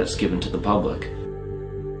front that's given to the public.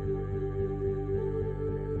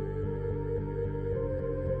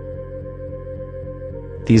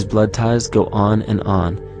 These blood ties go on and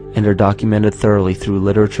are documented thoroughly through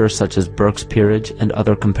literature such as Burke's Peerage and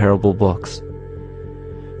other comparable books.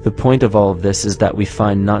 The point of all of this is that we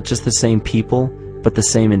find not just the same people, but the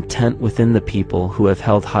same intent within the people who have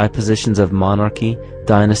held high positions of monarchy,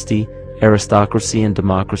 dynasty, aristocracy, and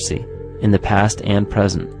democracy in the past and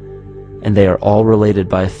present, and they are all related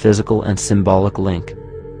by a physical and symbolic link.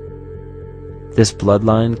 This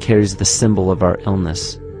bloodline carries the symbol of our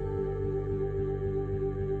illness.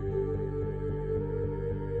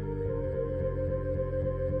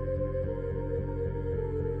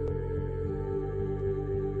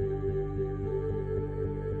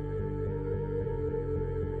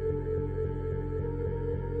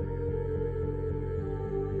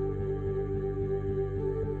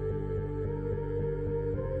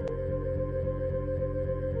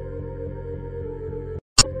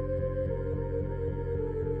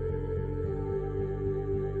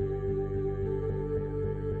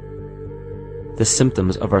 The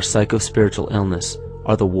symptoms of our psycho-spiritual illness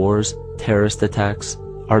are the wars, terrorist attacks,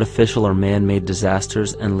 artificial or man-made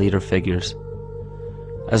disasters, and leader figures.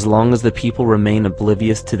 As long as the people remain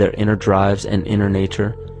oblivious to their inner drives and inner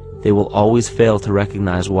nature, they will always fail to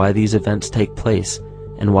recognize why these events take place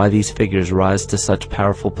and why these figures rise to such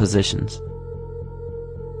powerful positions.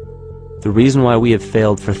 The reason why we have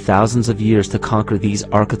failed for thousands of years to conquer these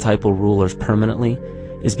archetypal rulers permanently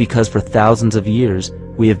is because for thousands of years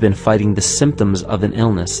we have been fighting the symptoms of an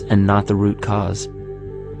illness and not the root cause.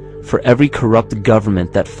 For every corrupt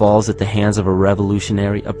government that falls at the hands of a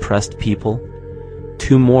revolutionary, oppressed people,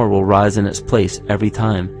 2 more will rise in its place every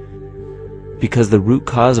time. Because the root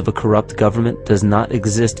cause of a corrupt government does not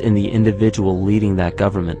exist in the individual leading that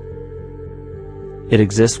government. It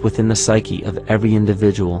exists within the psyche of every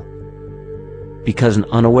individual. Because an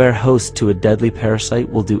unaware host to a deadly parasite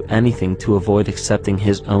will do anything to avoid accepting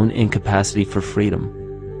his own incapacity for freedom.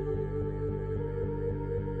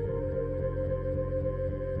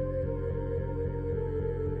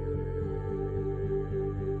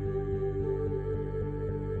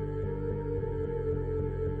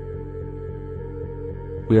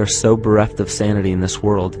 We are so bereft of sanity in this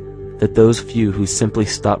world that those few who simply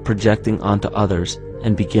stop projecting onto others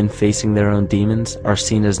and begin facing their own demons are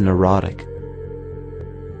seen as neurotic.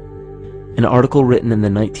 An article written in the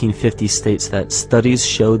 1950s states that studies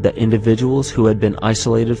showed that individuals who had been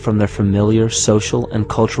isolated from their familiar social and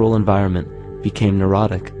cultural environment became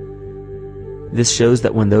neurotic. This shows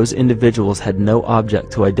that when those individuals had no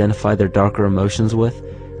object to identify their darker emotions with,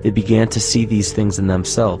 they began to see these things in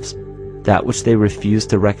themselves, that which they refused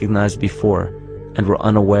to recognize before, and were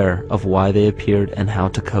unaware of why they appeared and how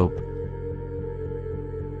to cope.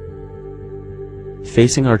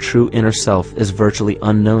 Facing our true inner self is virtually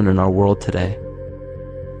unknown in our world today.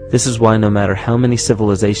 This is why no matter how many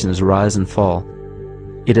civilizations rise and fall,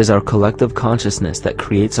 it is our collective consciousness that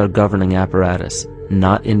creates our governing apparatus,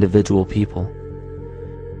 not individual people.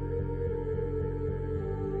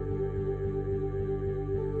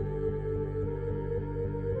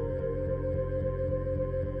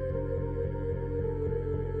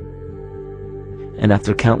 And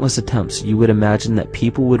after countless attempts, you would imagine that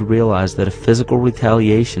people would realize that a physical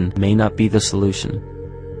retaliation may not be the solution.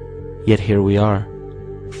 Yet here we are,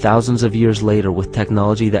 thousands of years later, with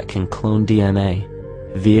technology that can clone DNA,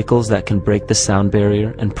 vehicles that can break the sound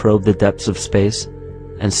barrier and probe the depths of space,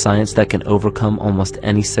 and science that can overcome almost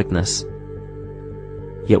any sickness.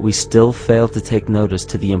 Yet we still fail to take notice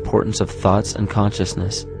to the importance of thoughts and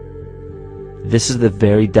consciousness. This is the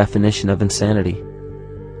very definition of insanity.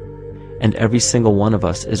 And every single one of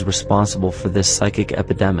us is responsible for this psychic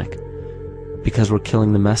epidemic, because we're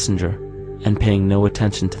killing the messenger and paying no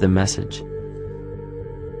attention to the message.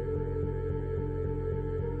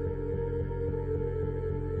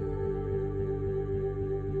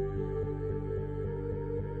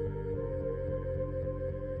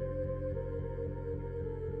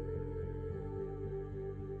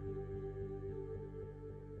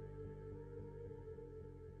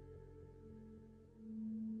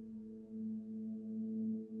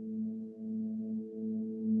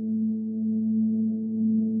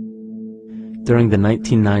 During the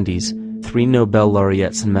 1990s, 3 Nobel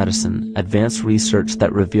laureates in medicine advanced research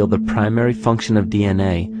that revealed the primary function of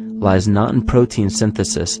DNA lies not in protein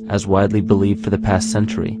synthesis as widely believed for the past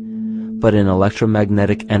century, but in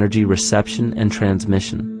electromagnetic energy reception and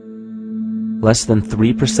transmission. Less than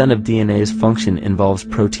 3% of DNA's function involves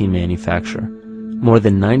protein manufacture. More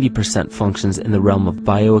than 90% functions in the realm of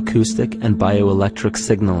bioacoustic and bioelectric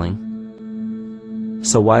signaling.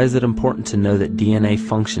 So why is it important to know that DNA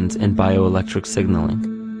functions in bioelectric signaling?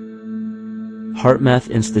 HeartMath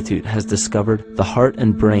Institute has discovered the heart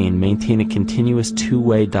and brain maintain a continuous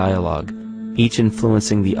two-way dialogue, each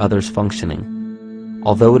influencing the other's functioning.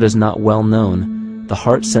 Although it is not well known, the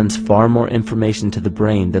heart sends far more information to the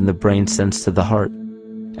brain than the brain sends to the heart,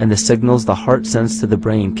 and the signals the heart sends to the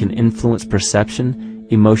brain can influence perception,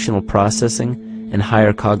 emotional processing, and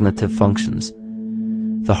higher cognitive functions.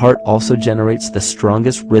 The heart also generates the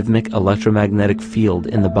strongest rhythmic electromagnetic field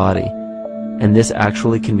in the body, and this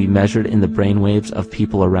actually can be measured in the brainwaves of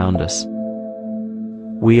people around us.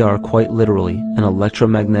 We are quite literally an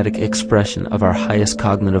electromagnetic expression of our highest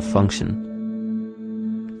cognitive function.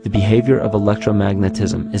 The behavior of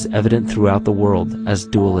electromagnetism is evident throughout the world as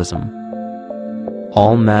dualism.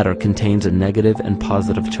 All matter contains a negative and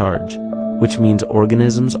positive charge, which means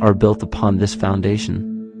organisms are built upon this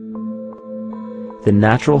foundation. The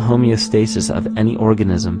natural homeostasis of any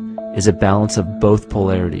organism is a balance of both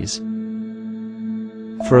polarities.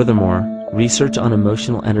 Furthermore, research on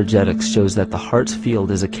emotional energetics shows that the heart's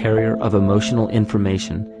field is a carrier of emotional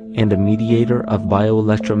information and a mediator of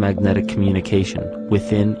bioelectromagnetic communication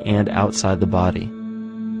within and outside the body.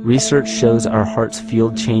 Research shows our heart's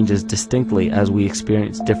field changes distinctly as we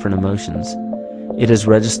experience different emotions. It is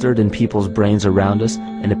registered in people's brains around us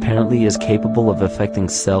and apparently is capable of affecting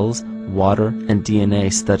cells, water, and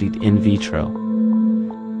DNA studied in vitro.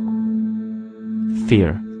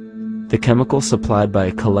 Fear. The chemical supplied by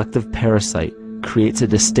a collective parasite creates a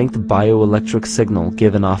distinct bioelectric signal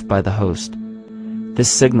given off by the host.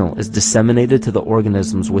 This signal is disseminated to the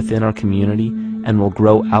organisms within our community and will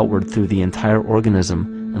grow outward through the entire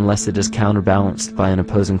organism unless it is counterbalanced by an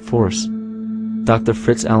opposing force. Dr.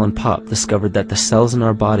 Fritz Alan Popp discovered that the cells in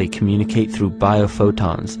our body communicate through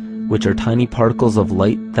biophotons, which are tiny particles of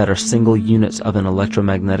light that are single units of an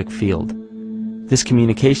electromagnetic field. This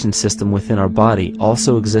communication system within our body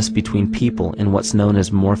also exists between people in what's known as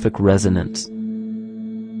morphic resonance.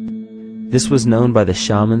 This was known by the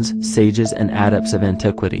shamans, sages, and adepts of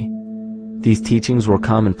antiquity. These teachings were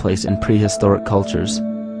commonplace in prehistoric cultures.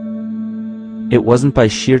 It wasn't by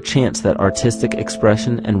sheer chance that artistic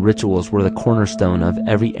expression and rituals were the cornerstone of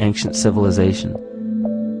every ancient civilization.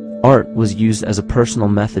 Art was used as a personal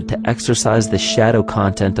method to exercise the shadow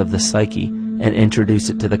content of the psyche and introduce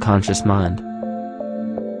it to the conscious mind.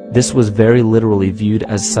 This was very literally viewed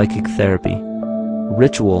as psychic therapy.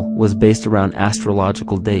 Ritual was based around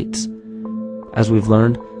astrological dates. As we've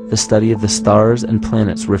learned, the study of the stars and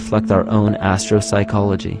planets reflect our own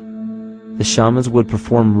astropsychology. The shamans would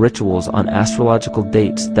perform rituals on astrological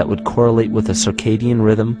dates that would correlate with a circadian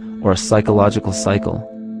rhythm or a psychological cycle.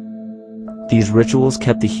 These rituals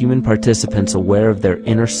kept the human participants aware of their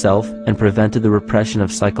inner self and prevented the repression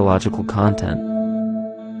of psychological content.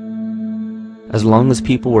 As long as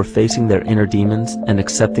people were facing their inner demons and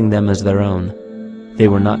accepting them as their own, they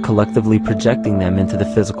were not collectively projecting them into the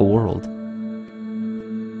physical world.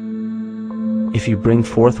 If you bring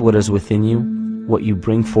forth what is within you, what you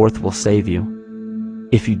bring forth will save you.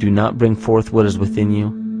 If you do not bring forth what is within you,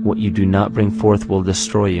 what you do not bring forth will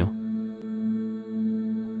destroy you.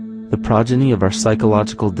 The progeny of our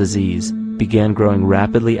psychological disease began growing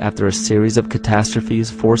rapidly after a series of catastrophes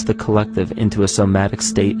forced the collective into a somatic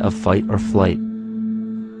state of fight or flight.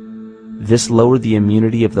 This lowered the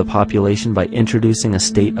immunity of the population by introducing a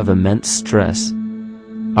state of immense stress.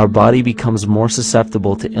 Our body becomes more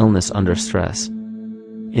susceptible to illness under stress.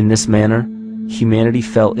 In this manner, humanity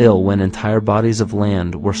fell ill when entire bodies of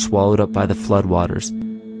land were swallowed up by the floodwaters.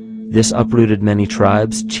 This uprooted many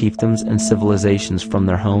tribes, chiefdoms, and civilizations from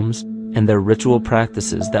their homes, and their ritual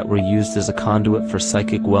practices that were used as a conduit for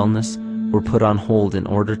psychic wellness were put on hold in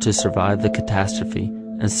order to survive the catastrophe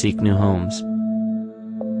and seek new homes.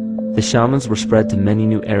 The shamans were spread to many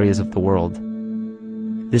new areas of the world.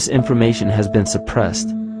 This information has been suppressed.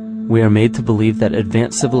 We are made to believe that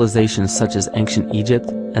advanced civilizations such as ancient Egypt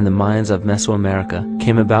and the Mayans of Mesoamerica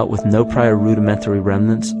came about with no prior rudimentary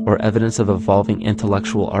remnants or evidence of evolving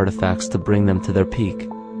intellectual artifacts to bring them to their peak.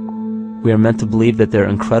 We are meant to believe that their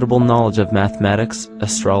incredible knowledge of mathematics,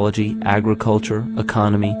 astrology, agriculture,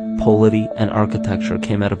 economy, polity, and architecture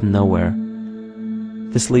came out of nowhere.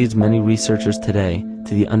 This leads many researchers today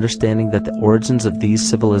to the understanding that the origins of these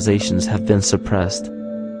civilizations have been suppressed.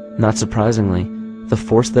 Not surprisingly, the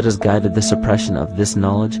force that has guided the suppression of this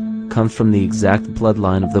knowledge comes from the exact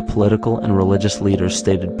bloodline of the political and religious leaders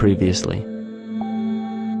stated previously.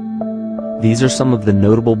 These are some of the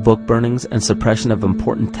notable book burnings and suppression of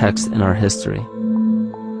important texts in our history.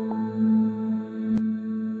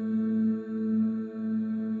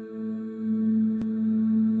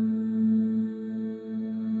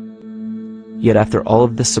 Yet after all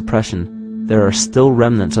of this suppression, there are still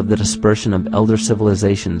remnants of the dispersion of elder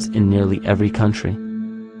civilizations in nearly every country.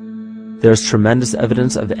 There is tremendous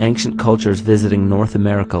evidence of ancient cultures visiting North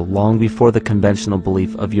America long before the conventional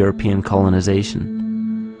belief of European colonization.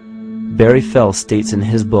 Barry Fell states in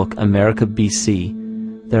his book America BC,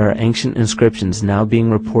 there are ancient inscriptions now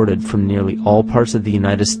being reported from nearly all parts of the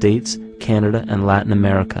United States, Canada, and Latin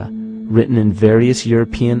America, written in various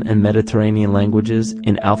European and Mediterranean languages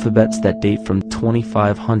in alphabets that date from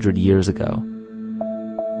 2,500 years ago.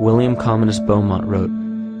 William Commonus Beaumont wrote,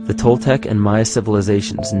 "The Toltec and Maya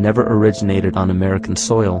civilizations never originated on American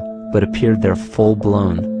soil, but appeared there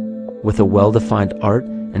full-blown, with a well-defined art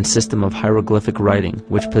and system of hieroglyphic writing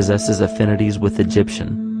which possesses affinities with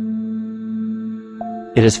Egyptian.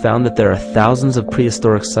 It is found that there are thousands of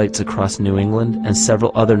prehistoric sites across New England and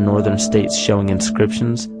several other northern states showing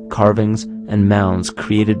inscriptions, carvings, and mounds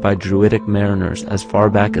created by Druidic mariners as far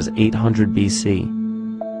back as 800 BC.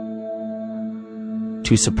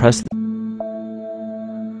 To suppress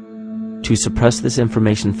this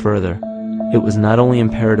information further, it was not only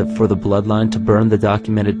imperative for the bloodline to burn the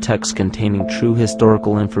documented texts containing true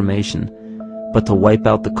historical information, but to wipe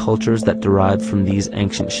out the cultures that derived from these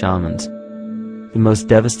ancient shamans. The most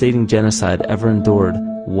devastating genocide ever endured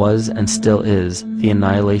was and still is the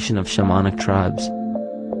annihilation of shamanic tribes.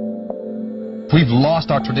 We've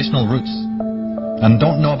lost our traditional roots and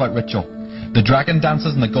don't know about ritual. The dragon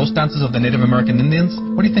dances and the ghost dances of the Native American Indians,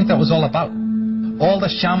 what do you think that was all about? All the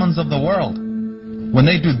shamans of the world, when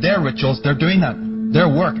they do their rituals, they're doing that. Their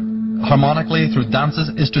work, harmonically through dances,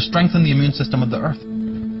 is to strengthen the immune system of the earth.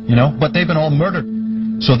 You know, but they've been all murdered.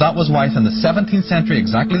 So that was why in the 17th century,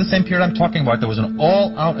 exactly the same period I'm talking about, there was an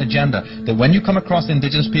all-out agenda that when you come across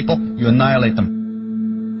indigenous people, you annihilate them.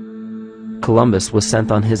 Columbus was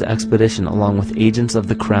sent on his expedition along with agents of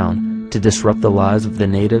the crown to disrupt the lives of the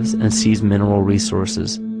natives and seize mineral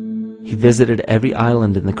resources. He visited every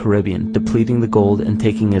island in the Caribbean, depleting the gold and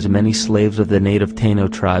taking as many slaves of the native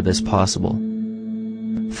Taino tribe as possible.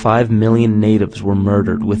 5 million natives were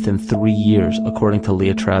murdered within 3 years, according to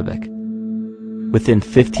Leah Trabeck. Within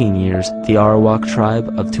 15 years, the Arawak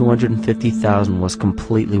tribe of 250,000 was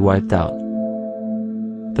completely wiped out.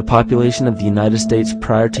 The population of the United States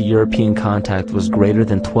prior to European contact was greater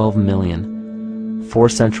than 12 million. 4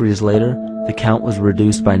 centuries later, the count was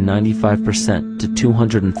reduced by 95% to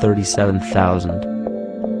 237,000.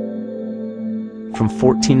 From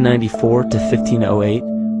 1494 to 1508,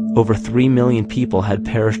 over 3 million people had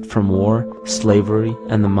perished from war, slavery,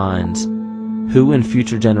 and the mines. Who in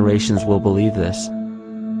future generations will believe this?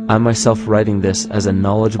 I myself, writing this as a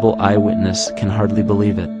knowledgeable eyewitness, can hardly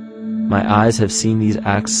believe it. My eyes have seen these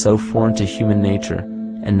acts so foreign to human nature,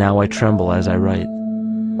 and now I tremble as I write.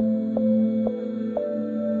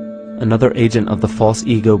 Another agent of the false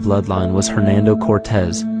ego bloodline was Hernando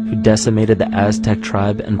Cortés, who decimated the Aztec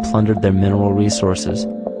tribe and plundered their mineral resources.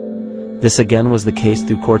 This again was the case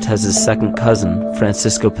through Cortés's second cousin,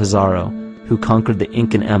 Francisco Pizarro, who conquered the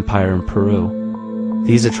Incan Empire in Peru.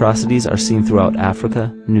 These atrocities are seen throughout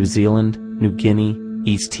Africa, New Zealand, New Guinea,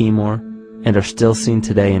 East Timor, and are still seen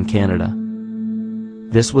today in Canada.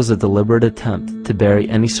 This was a deliberate attempt to bury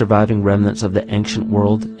any surviving remnants of the ancient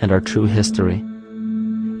world and our true history.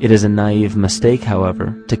 It is a naive mistake,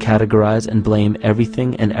 however, to categorize and blame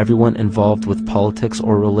everything and everyone involved with politics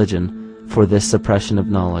or religion for this suppression of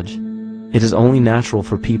knowledge. It is only natural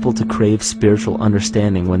for people to crave spiritual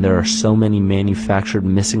understanding when there are so many manufactured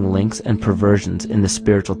missing links and perversions in the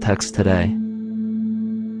spiritual text today.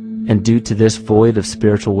 And due to this void of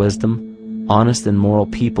spiritual wisdom, honest and moral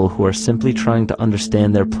people who are simply trying to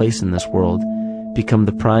understand their place in this world become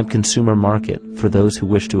the prime consumer market for those who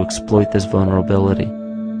wish to exploit this vulnerability.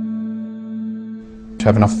 To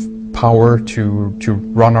have enough power to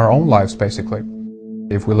run our own lives, basically.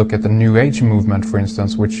 If we look at the New Age movement, for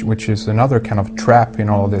instance, which is another kind of trap in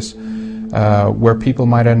all of this, where people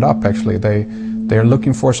might end up actually. They're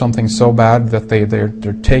looking for something so bad that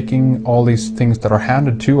they're taking all these things that are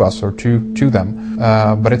handed to us or to them,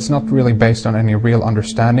 but it's not really based on any real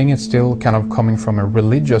understanding. It's still kind of coming from a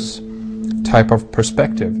religious type of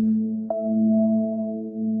perspective.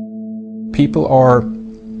 People are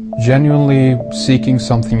genuinely seeking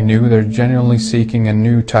something new. They're genuinely seeking a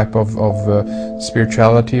new type of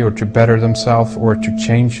spirituality, or to better themselves, or to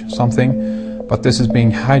change something, but this is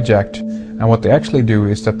being hijacked. And what they actually do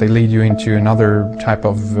is that they lead you into another type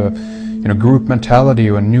of group mentality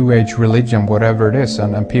or a new age religion, whatever it is,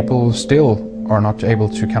 and people still are not able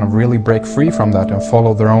to kind of really break free from that and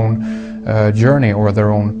follow their own journey or their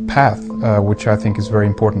own path, which I think is very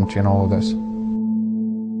important in all of this.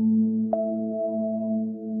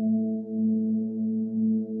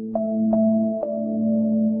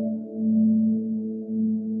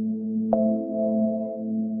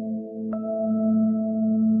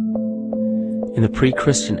 In the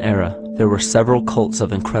pre-Christian era, there were several cults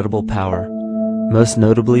of incredible power, most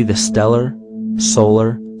notably the stellar,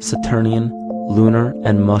 solar, Saturnian, lunar,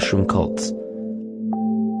 and mushroom cults.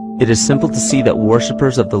 It is simple to see that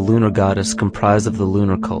worshippers of the lunar goddess comprised of the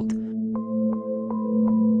lunar cult.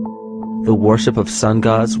 The worship of sun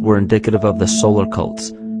gods were indicative of the solar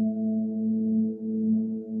cults.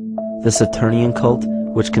 The Saturnian cult,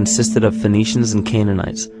 which consisted of Phoenicians and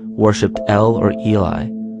Canaanites, worshipped El or Eli.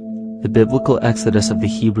 The biblical exodus of the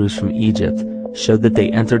Hebrews from Egypt showed that they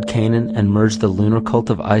entered Canaan and merged the lunar cult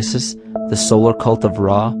of Isis, the solar cult of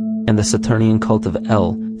Ra, and the Saturnian cult of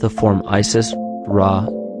El to form Isis, Ra,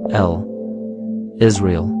 El.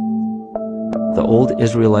 Israel. The old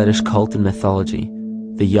Israelitish cult and mythology,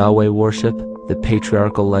 the Yahweh worship, the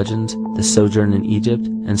patriarchal legends, the sojourn in Egypt,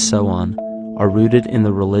 and so on, are rooted in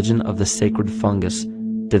the religion of the sacred fungus,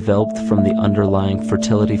 developed from the underlying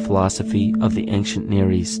fertility philosophy of the ancient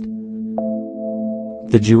Near East.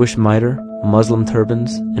 The Jewish mitre, Muslim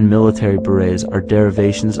turbans, and military berets are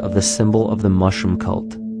derivations of the symbol of the mushroom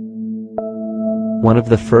cult. One of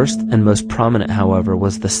the first and most prominent, however,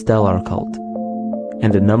 was the stellar cult,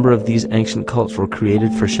 and a number of these ancient cults were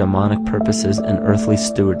created for shamanic purposes and earthly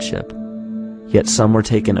stewardship, yet some were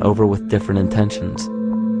taken over with different intentions.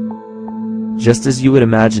 Just as you would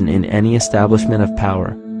imagine in any establishment of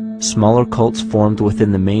power, smaller cults formed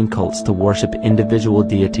within the main cults to worship individual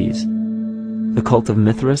deities. The cult of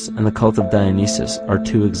Mithras and the cult of Dionysus are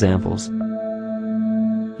 2 examples.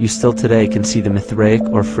 You still today can see the Mithraic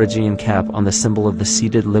or Phrygian cap on the symbol of the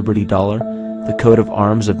seated Liberty dollar, the coat of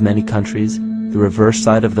arms of many countries, the reverse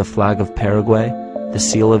side of the flag of Paraguay, the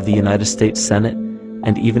seal of the United States Senate,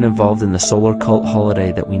 and even involved in the solar cult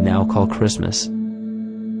holiday that we now call Christmas.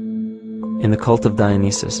 In the cult of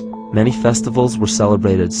Dionysus, many festivals were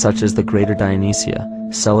celebrated, such as the Greater Dionysia,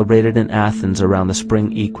 celebrated in Athens around the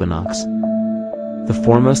spring equinox. The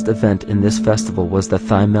foremost event in this festival was the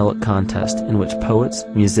Thymelic contest, in which poets,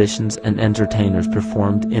 musicians, and entertainers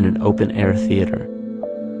performed in an open-air theater.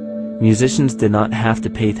 Musicians did not have to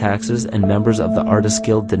pay taxes, and members of the Artists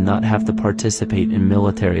Guild did not have to participate in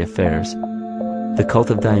military affairs. The cult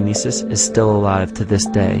of Dionysus is still alive to this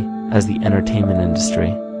day as the entertainment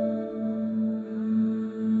industry.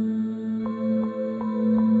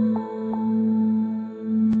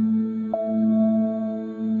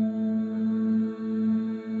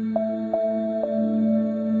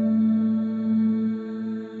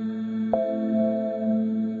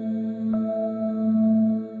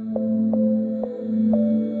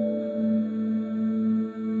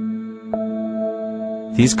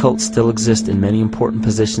 These cults still exist in many important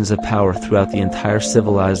positions of power throughout the entire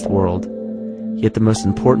civilized world. Yet the most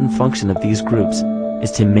important function of these groups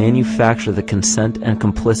is to manufacture the consent and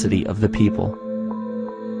complicity of the people.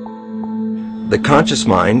 The conscious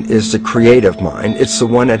mind is the creative mind. It's the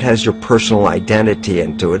one that has your personal identity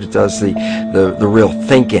into it. It does the real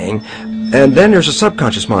thinking. And then there's a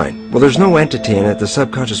subconscious mind. Well, there's no entity in it. The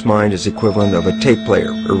subconscious mind is the equivalent of a tape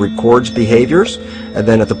player. It records behaviors, and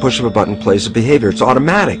then at the push of a button plays a behavior. It's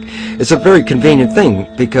automatic. It's a very convenient thing,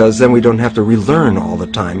 because then we don't have to relearn all the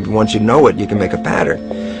time. Once you know it, you can make a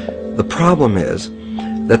pattern. The problem is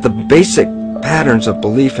that the basic patterns of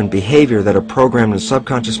belief and behavior that are programmed in the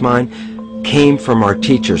subconscious mind came from our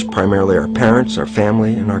teachers, primarily our parents, our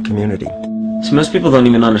family, and our community. So most people don't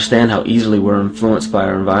even understand how easily we're influenced by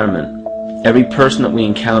our environment. Every person that we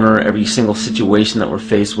encounter, every single situation that we're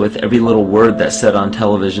faced with, every little word that's said on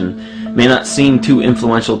television may not seem too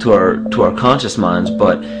influential to our conscious minds,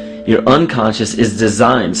 but your unconscious is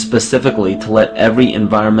designed specifically to let every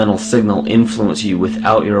environmental signal influence you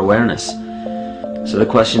without your awareness. So the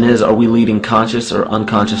question is, are we leading conscious or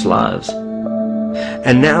unconscious lives?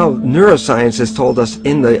 And now neuroscience has told us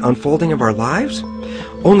in the unfolding of our lives,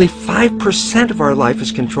 only 5% of our life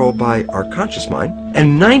is controlled by our conscious mind,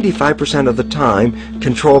 and 95% of the time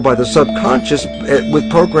controlled by the subconscious with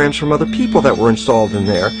programs from other people that were installed in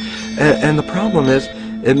there. And the problem is,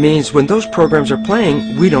 it means when those programs are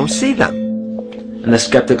playing, we don't see them. And the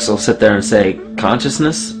skeptics will sit there and say,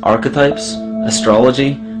 consciousness, archetypes,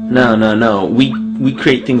 astrology? No. We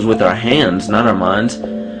create things with our hands, not our minds.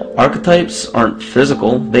 Archetypes aren't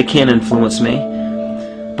physical. They can't influence me.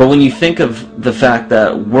 But when you think of the fact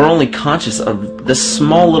that we're only conscious of this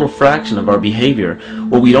small little fraction of our behavior,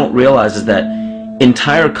 what we don't realize is that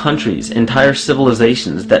entire countries, entire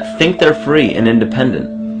civilizations that think they're free and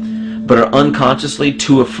independent, but are unconsciously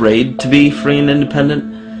too afraid to be free and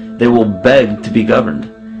independent, they will beg to be governed.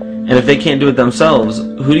 And if they can't do it themselves,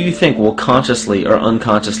 who do you think will consciously or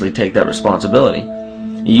unconsciously take that responsibility?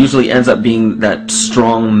 It usually ends up being that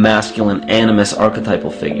strong, masculine, animus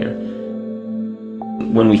archetypal figure.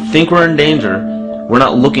 When we think we're in danger, we're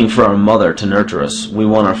not looking for our mother to nurture us. We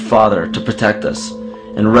want our father to protect us.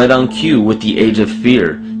 And right on cue with the age of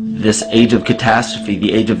fear, this age of catastrophe,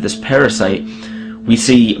 the age of this parasite, we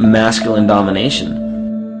see masculine domination.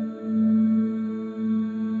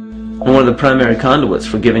 And one of the primary conduits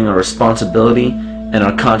for giving our responsibility and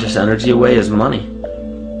our conscious energy away is money.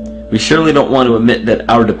 We surely don't want to admit that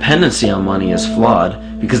our dependency on money is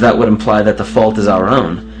flawed, because that would imply that the fault is our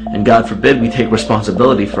own. And God forbid we take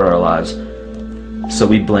responsibility for our lives, so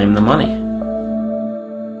we blame the money.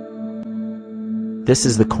 This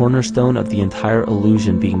is the cornerstone of the entire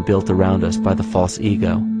illusion being built around us by the false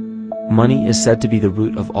ego. Money is said to be the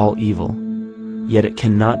root of all evil, yet it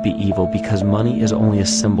cannot be evil because money is only a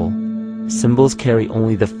symbol. Symbols carry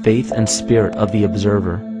only the faith and spirit of the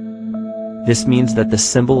observer. This means that the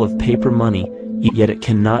symbol of paper money, yet it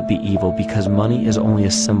cannot be evil because money is only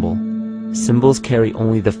a symbol. Symbols carry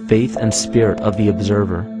only the faith and spirit of the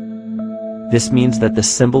observer. This means that the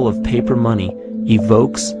symbol of paper money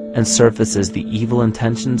evokes and surfaces the evil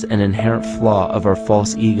intentions and inherent flaw of our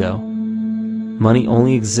false ego. Money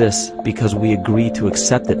only exists because we agree to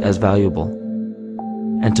accept it as valuable.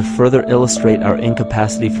 And to further illustrate our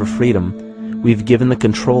incapacity for freedom, we've given the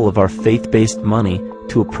control of our faith-based money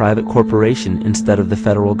to a private corporation instead of the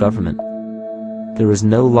federal government. There is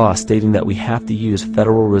no law stating that we have to use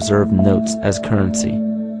Federal Reserve notes as currency.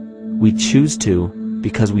 We choose to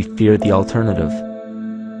because we fear the alternative: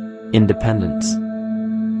 independence.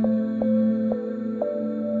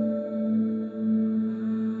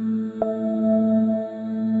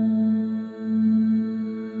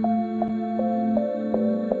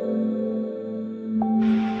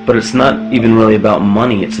 But it's not even really about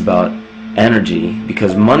money, it's about energy,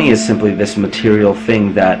 because money is simply this material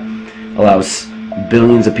thing that allows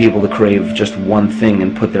billions of people to crave just one thing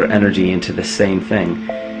and put their energy into the same thing.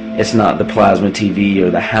 It's not the plasma TV or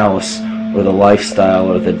the house or the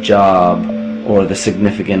lifestyle or the job or the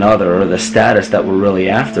significant other or the status that we're really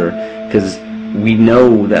after, because we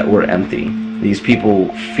know that we're empty. These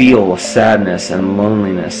people feel sadness and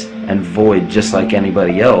loneliness and void just like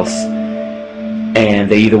anybody else, and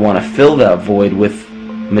they either want to fill that void with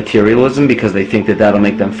materialism because they think that that'll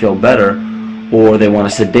make them feel better, or they want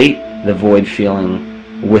to sedate the void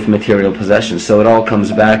feeling with material possessions. So it all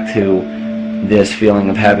comes back to this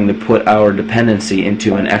feeling of having to put our dependency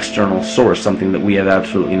into an external source, something that we have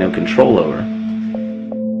absolutely no control over.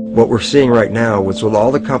 What we're seeing right now is with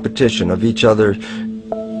all the competition of each other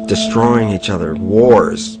destroying each other,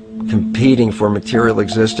 wars, competing for material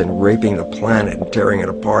existence, raping the planet and tearing it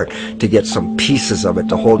apart to get some pieces of it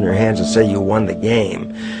to hold in your hands and say you won the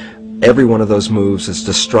game. Every one of those moves is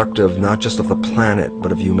destructive not just of the planet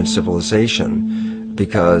but of human civilization,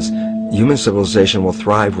 because human civilization will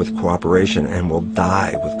thrive with cooperation and will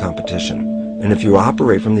die with competition. And if you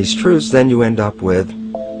operate from these truths, then you end up with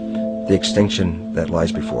the extinction that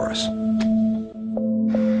lies before us.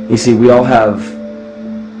 You see, we all have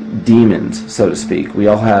demons, so to speak. We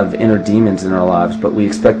all have inner demons in our lives, but we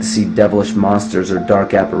expect to see devilish monsters or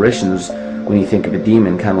dark apparitions when you think of a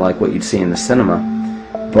demon, kind of like what you'd see in the cinema.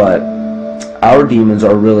 But our demons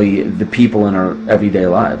are really the people in our everyday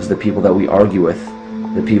lives, the people that we argue with,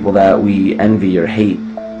 the people that we envy or hate,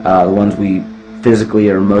 the ones we physically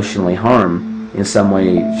or emotionally harm in some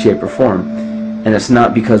way, shape, or form. And it's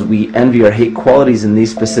not because we envy or hate qualities in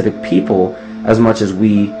these specific people as much as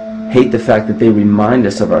we hate the fact that they remind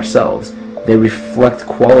us of ourselves. They reflect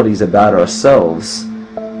qualities about ourselves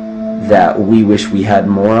that we wish we had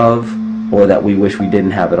more of, or that we wish we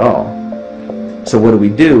didn't have at all. So what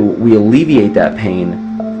do? We alleviate that pain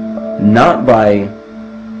not by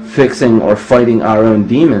fixing or fighting our own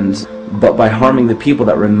demons, but by harming the people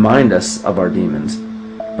that remind us of our demons,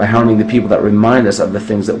 by harming the people that remind us of the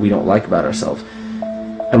things that we don't like about ourselves.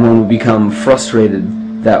 And when we become frustrated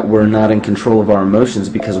that we're not in control of our emotions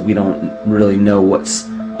because we don't really know what's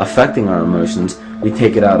affecting our emotions, we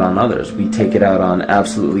take it out on others. We take it out on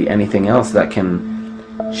absolutely anything else that can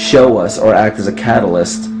show us or act as a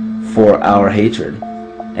catalyst for our hatred.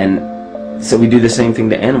 And so we do the same thing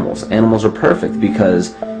to animals. Animals are perfect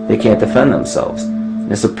because they can't defend themselves.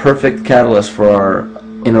 It's a perfect catalyst for our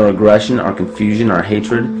inner aggression, our confusion, our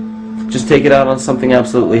hatred. Just take it out on something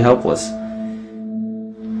absolutely helpless.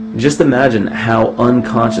 Just imagine how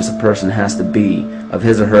unconscious a person has to be of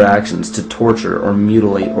his or her actions to torture or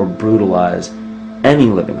mutilate or brutalize any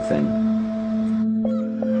living thing.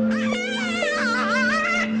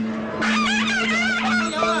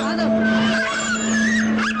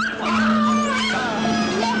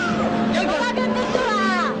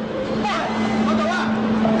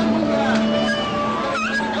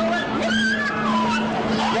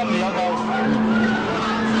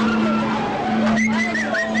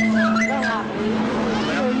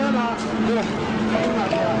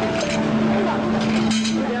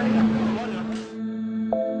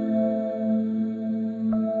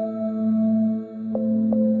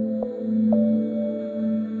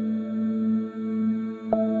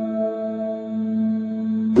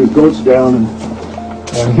 The goat's down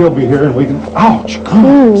and he'll be here and we can, ouch, come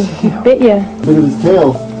on. He bit you. Look at his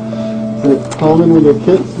tail. Is it common with your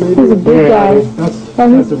kids maybe? He's a big guy.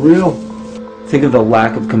 That's a real. Think of the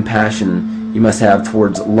lack of compassion you must have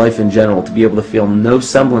towards life in general to be able to feel no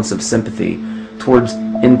semblance of sympathy towards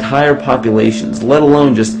entire populations, let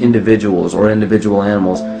alone just individuals or individual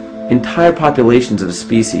animals, entire populations of a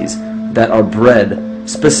species that are bred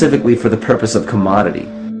specifically for the purpose of commodity.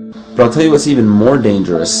 But I'll tell you what's even more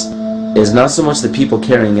dangerous is not so much the people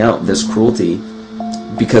carrying out this cruelty,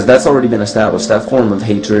 because that's already been established. That form of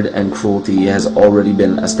hatred and cruelty has already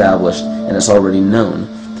been established and it's already known.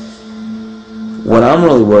 What I'm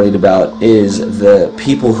really worried about is the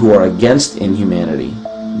people who are against inhumanity,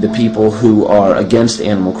 the people who are against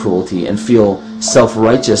animal cruelty and feel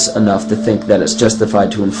self-righteous enough to think that it's justified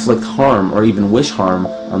to inflict harm or even wish harm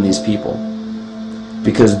on these people.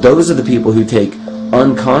 Because those are the people who take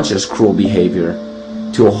unconscious cruel behavior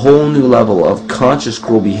to a whole new level of conscious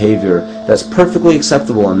cruel behavior that's perfectly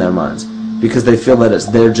acceptable in their minds, because they feel that it's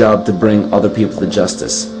their job to bring other people to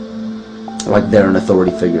justice, like they're an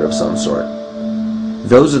authority figure of some sort.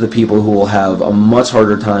 Those are the people who will have a much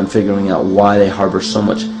harder time figuring out why they harbor so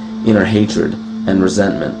much inner hatred and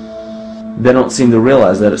resentment. They don't seem to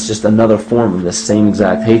realize that it's just another form of the same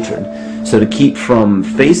exact hatred. So to keep from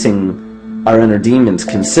facing our inner demons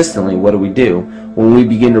consistently, what do? When we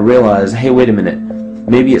begin to realize, hey, wait a minute,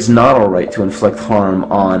 maybe it's not alright to inflict harm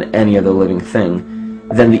on any other living thing,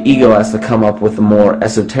 then the ego has to come up with a more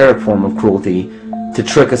esoteric form of cruelty to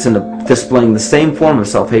trick us into displaying the same form of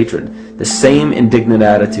self-hatred, the same indignant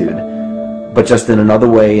attitude, but just in another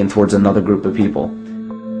way and towards another group of people.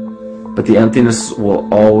 But the emptiness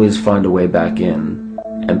will always find a way back in,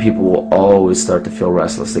 and people will always start to feel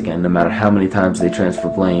restless again, no matter how many times they transfer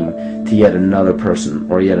blame to yet another person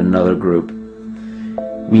or yet another group.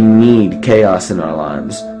 We need chaos in our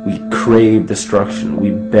lives. We crave destruction.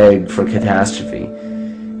 We beg for catastrophe.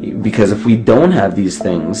 Because if we don't have these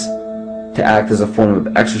things to act as a form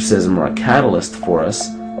of exorcism or a catalyst for us,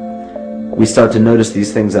 we start to notice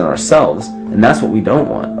these things in ourselves, and that's what we don't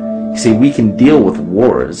want. You see, we can deal with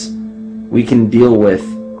wars. We can deal with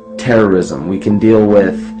terrorism. We can deal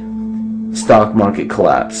with stock market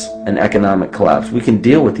collapse and economic collapse. We can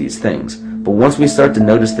deal with these things. But once we start to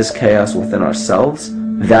notice this chaos within ourselves,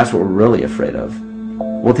 that's what we're really afraid of.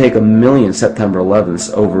 We'll take 1,000,000 September 11ths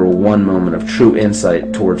over one moment of true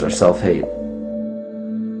insight towards our self-hate.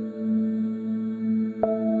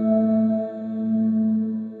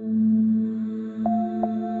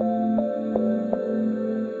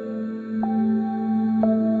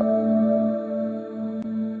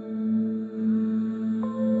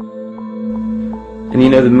 And you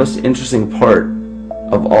know, the most interesting part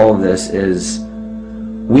of all of this is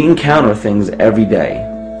we encounter things every day,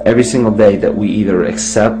 every single day, that we either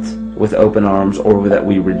accept with open arms or that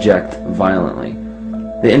we reject violently.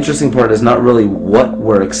 The interesting part is not really what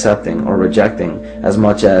we're accepting or rejecting as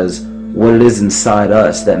much as what it is inside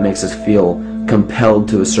us that makes us feel compelled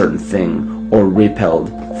to a certain thing or repelled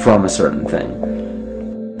from a certain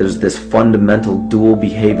thing. There's this fundamental dual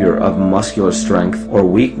behavior of muscular strength or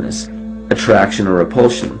weakness, attraction or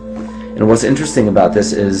repulsion. And what's interesting about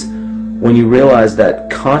this is when you realize that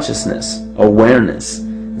consciousness, awareness,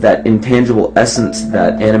 that intangible essence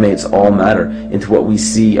that animates all matter into what we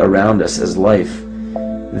see around us as life,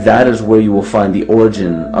 that is where you will find the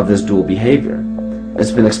origin of this dual behavior.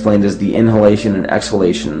 It's been explained as the inhalation and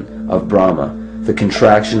exhalation of Brahma, the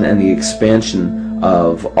contraction and the expansion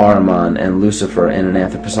of Ahriman and Lucifer in an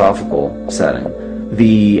anthroposophical setting,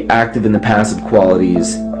 the active and the passive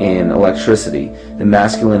qualities in electricity, the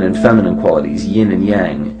masculine and feminine qualities, yin and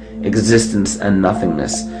yang, existence and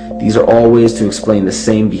nothingness. These are all ways to explain the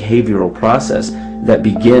same behavioral process that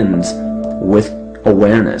begins with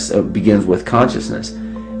awareness, it begins with consciousness.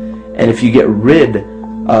 And if you get rid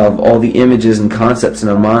of all the images and concepts in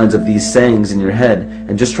our minds of these sayings in your head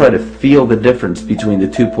and just try to feel the difference between the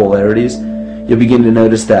two polarities, you'll begin to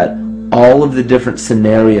notice that all of the different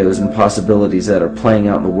scenarios and possibilities that are playing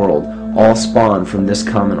out in the world all spawn from this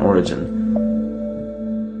common origin.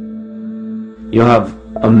 You'll have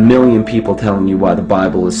 1,000,000 people telling you why the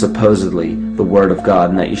Bible is supposedly the Word of God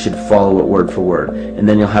and that you should follow it word for word. And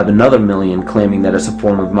then you'll have another 1,000,000 claiming that it's a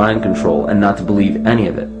form of mind control and not to believe any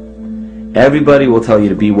of it. Everybody will tell you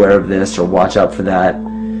to beware of this or watch out for that.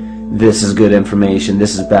 This is good information,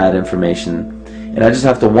 this is bad information. And I just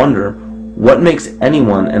have to wonder, what makes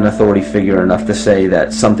anyone an authority figure enough to say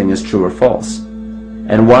that something is true or false?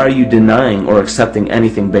 And why are you denying or accepting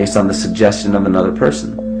anything based on the suggestion of another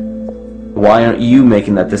person? Why aren't you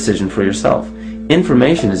making that decision for yourself?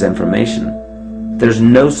 Information is information. There's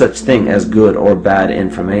no such thing as good or bad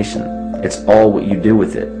information. It's all what you do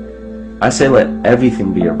with it. I say let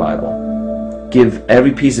everything be your Bible. Give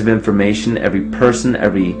every piece of information, every person,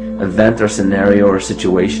 every event or scenario or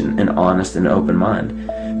situation an honest and open mind.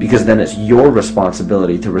 Because then it's your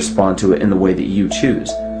responsibility to respond to it in the way that you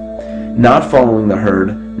choose. Not following the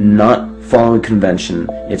herd, not following convention,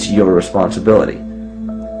 it's your responsibility.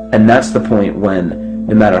 And that's the point when,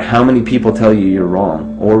 no matter how many people tell you you're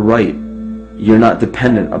wrong or right, you're not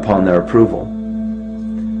dependent upon their approval.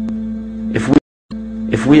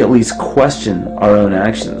 If we at least question our own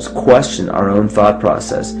actions, question our own thought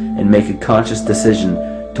process, and make a conscious decision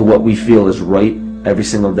to what we feel is right every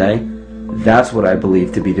single day, that's what I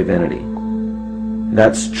believe to be divinity.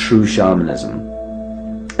 That's true shamanism.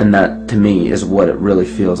 And that, to me, is what it really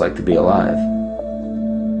feels like to be alive.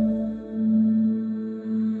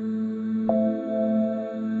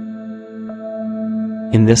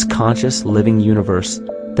 In this conscious, living universe,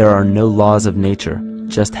 there are no laws of nature,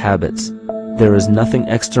 just habits. There is nothing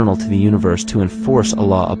external to the universe to enforce a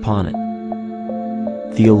law upon it.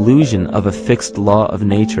 The illusion of a fixed law of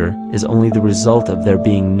nature is only the result of there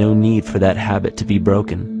being no need for that habit to be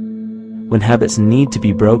broken. When habits need to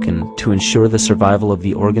be broken to ensure the survival of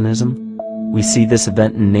the organism, we see this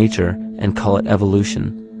event in nature and call it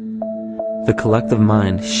evolution. The collective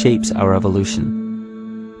mind shapes our evolution.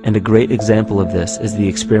 And a great example of this is the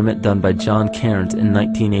experiment done by John Cairns in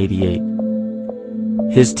 1988.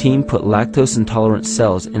 His team put lactose-intolerant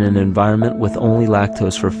cells in an environment with only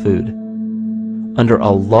lactose for food. Under a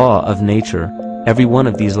law of nature, every one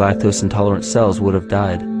of these lactose-intolerant cells would have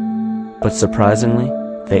died. But surprisingly,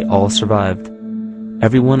 they all survived.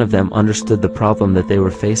 Every one of them understood the problem that they were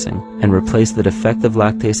facing and replaced the defective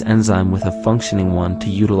lactase enzyme with a functioning one to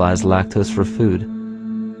utilize lactose for food.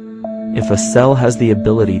 If a cell has the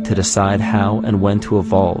ability to decide how and when to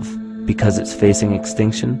evolve because it's facing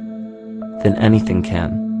extinction, then anything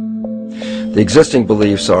can. The existing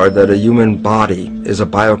beliefs are that a human body is a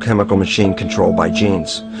biochemical machine controlled by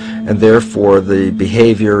genes, and therefore the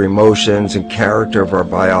behavior, emotions, and character of our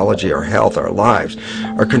biology, our health, our lives,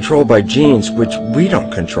 are controlled by genes which we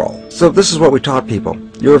don't control. So this is what we taught people.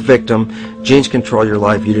 You're a victim. Genes control your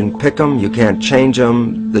life. You didn't pick them. You can't change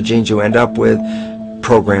them. The genes you end up with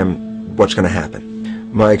program what's going to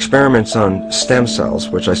happen. My experiments on stem cells,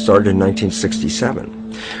 which I started in 1967,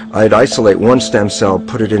 I'd isolate one stem cell,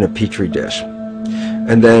 put it in a petri dish,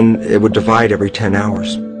 and then it would divide every 10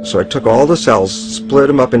 hours. So I took all the cells, split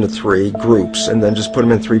them up into 3 groups, and then just put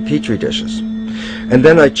them in 3 petri dishes. And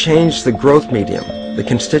then I changed the growth medium, the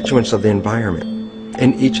constituents of the environment,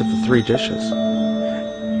 in each of the 3 dishes.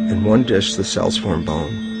 In one dish, the cells form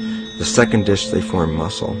bone. The second dish, they form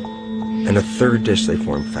muscle. In a third dish, they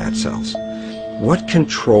form fat cells. What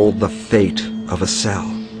controlled the fate of a cell?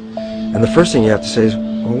 And the first thing you have to say is,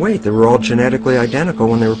 well, wait, they were all genetically identical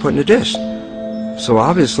when they were put in a dish. So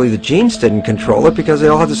obviously the genes didn't control it because they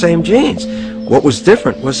all had the same genes. What was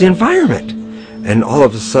different was the environment. And all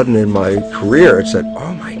of a sudden in my career it said,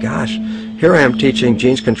 oh my gosh, here I am teaching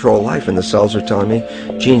genes control life, and the cells are telling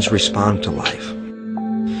me genes respond to life.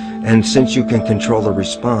 And since you can control the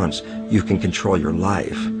response, you can control your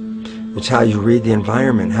life. It's how you read the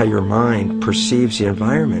environment, how your mind perceives the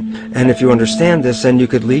environment. And if you understand this, then you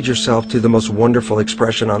could lead yourself to the most wonderful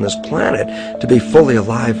expression on this planet, to be fully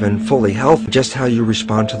alive and fully healthy, just how you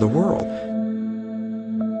respond to the world.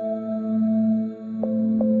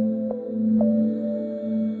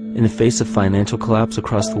 In the face of financial collapse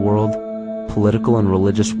across the world, political and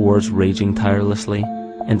religious wars raging tirelessly,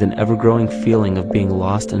 and an ever-growing feeling of being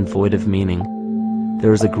lost and void of meaning,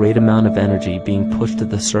 there is a great amount of energy being pushed to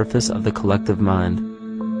the surface of the collective mind.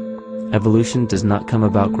 Evolution does not come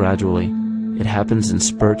about gradually. It happens in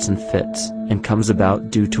spurts and fits, and comes about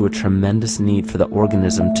due to a tremendous need for the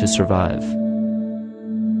organism to survive.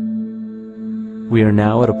 We are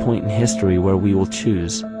now at a point in history where we will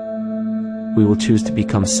choose. We will choose to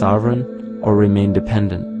become sovereign or remain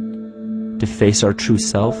dependent, to face our true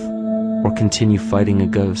self or continue fighting a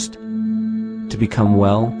ghost, to become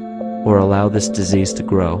well or allow this disease to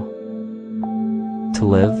grow, to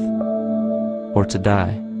live or to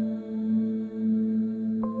die.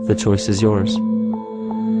 The choice is yours.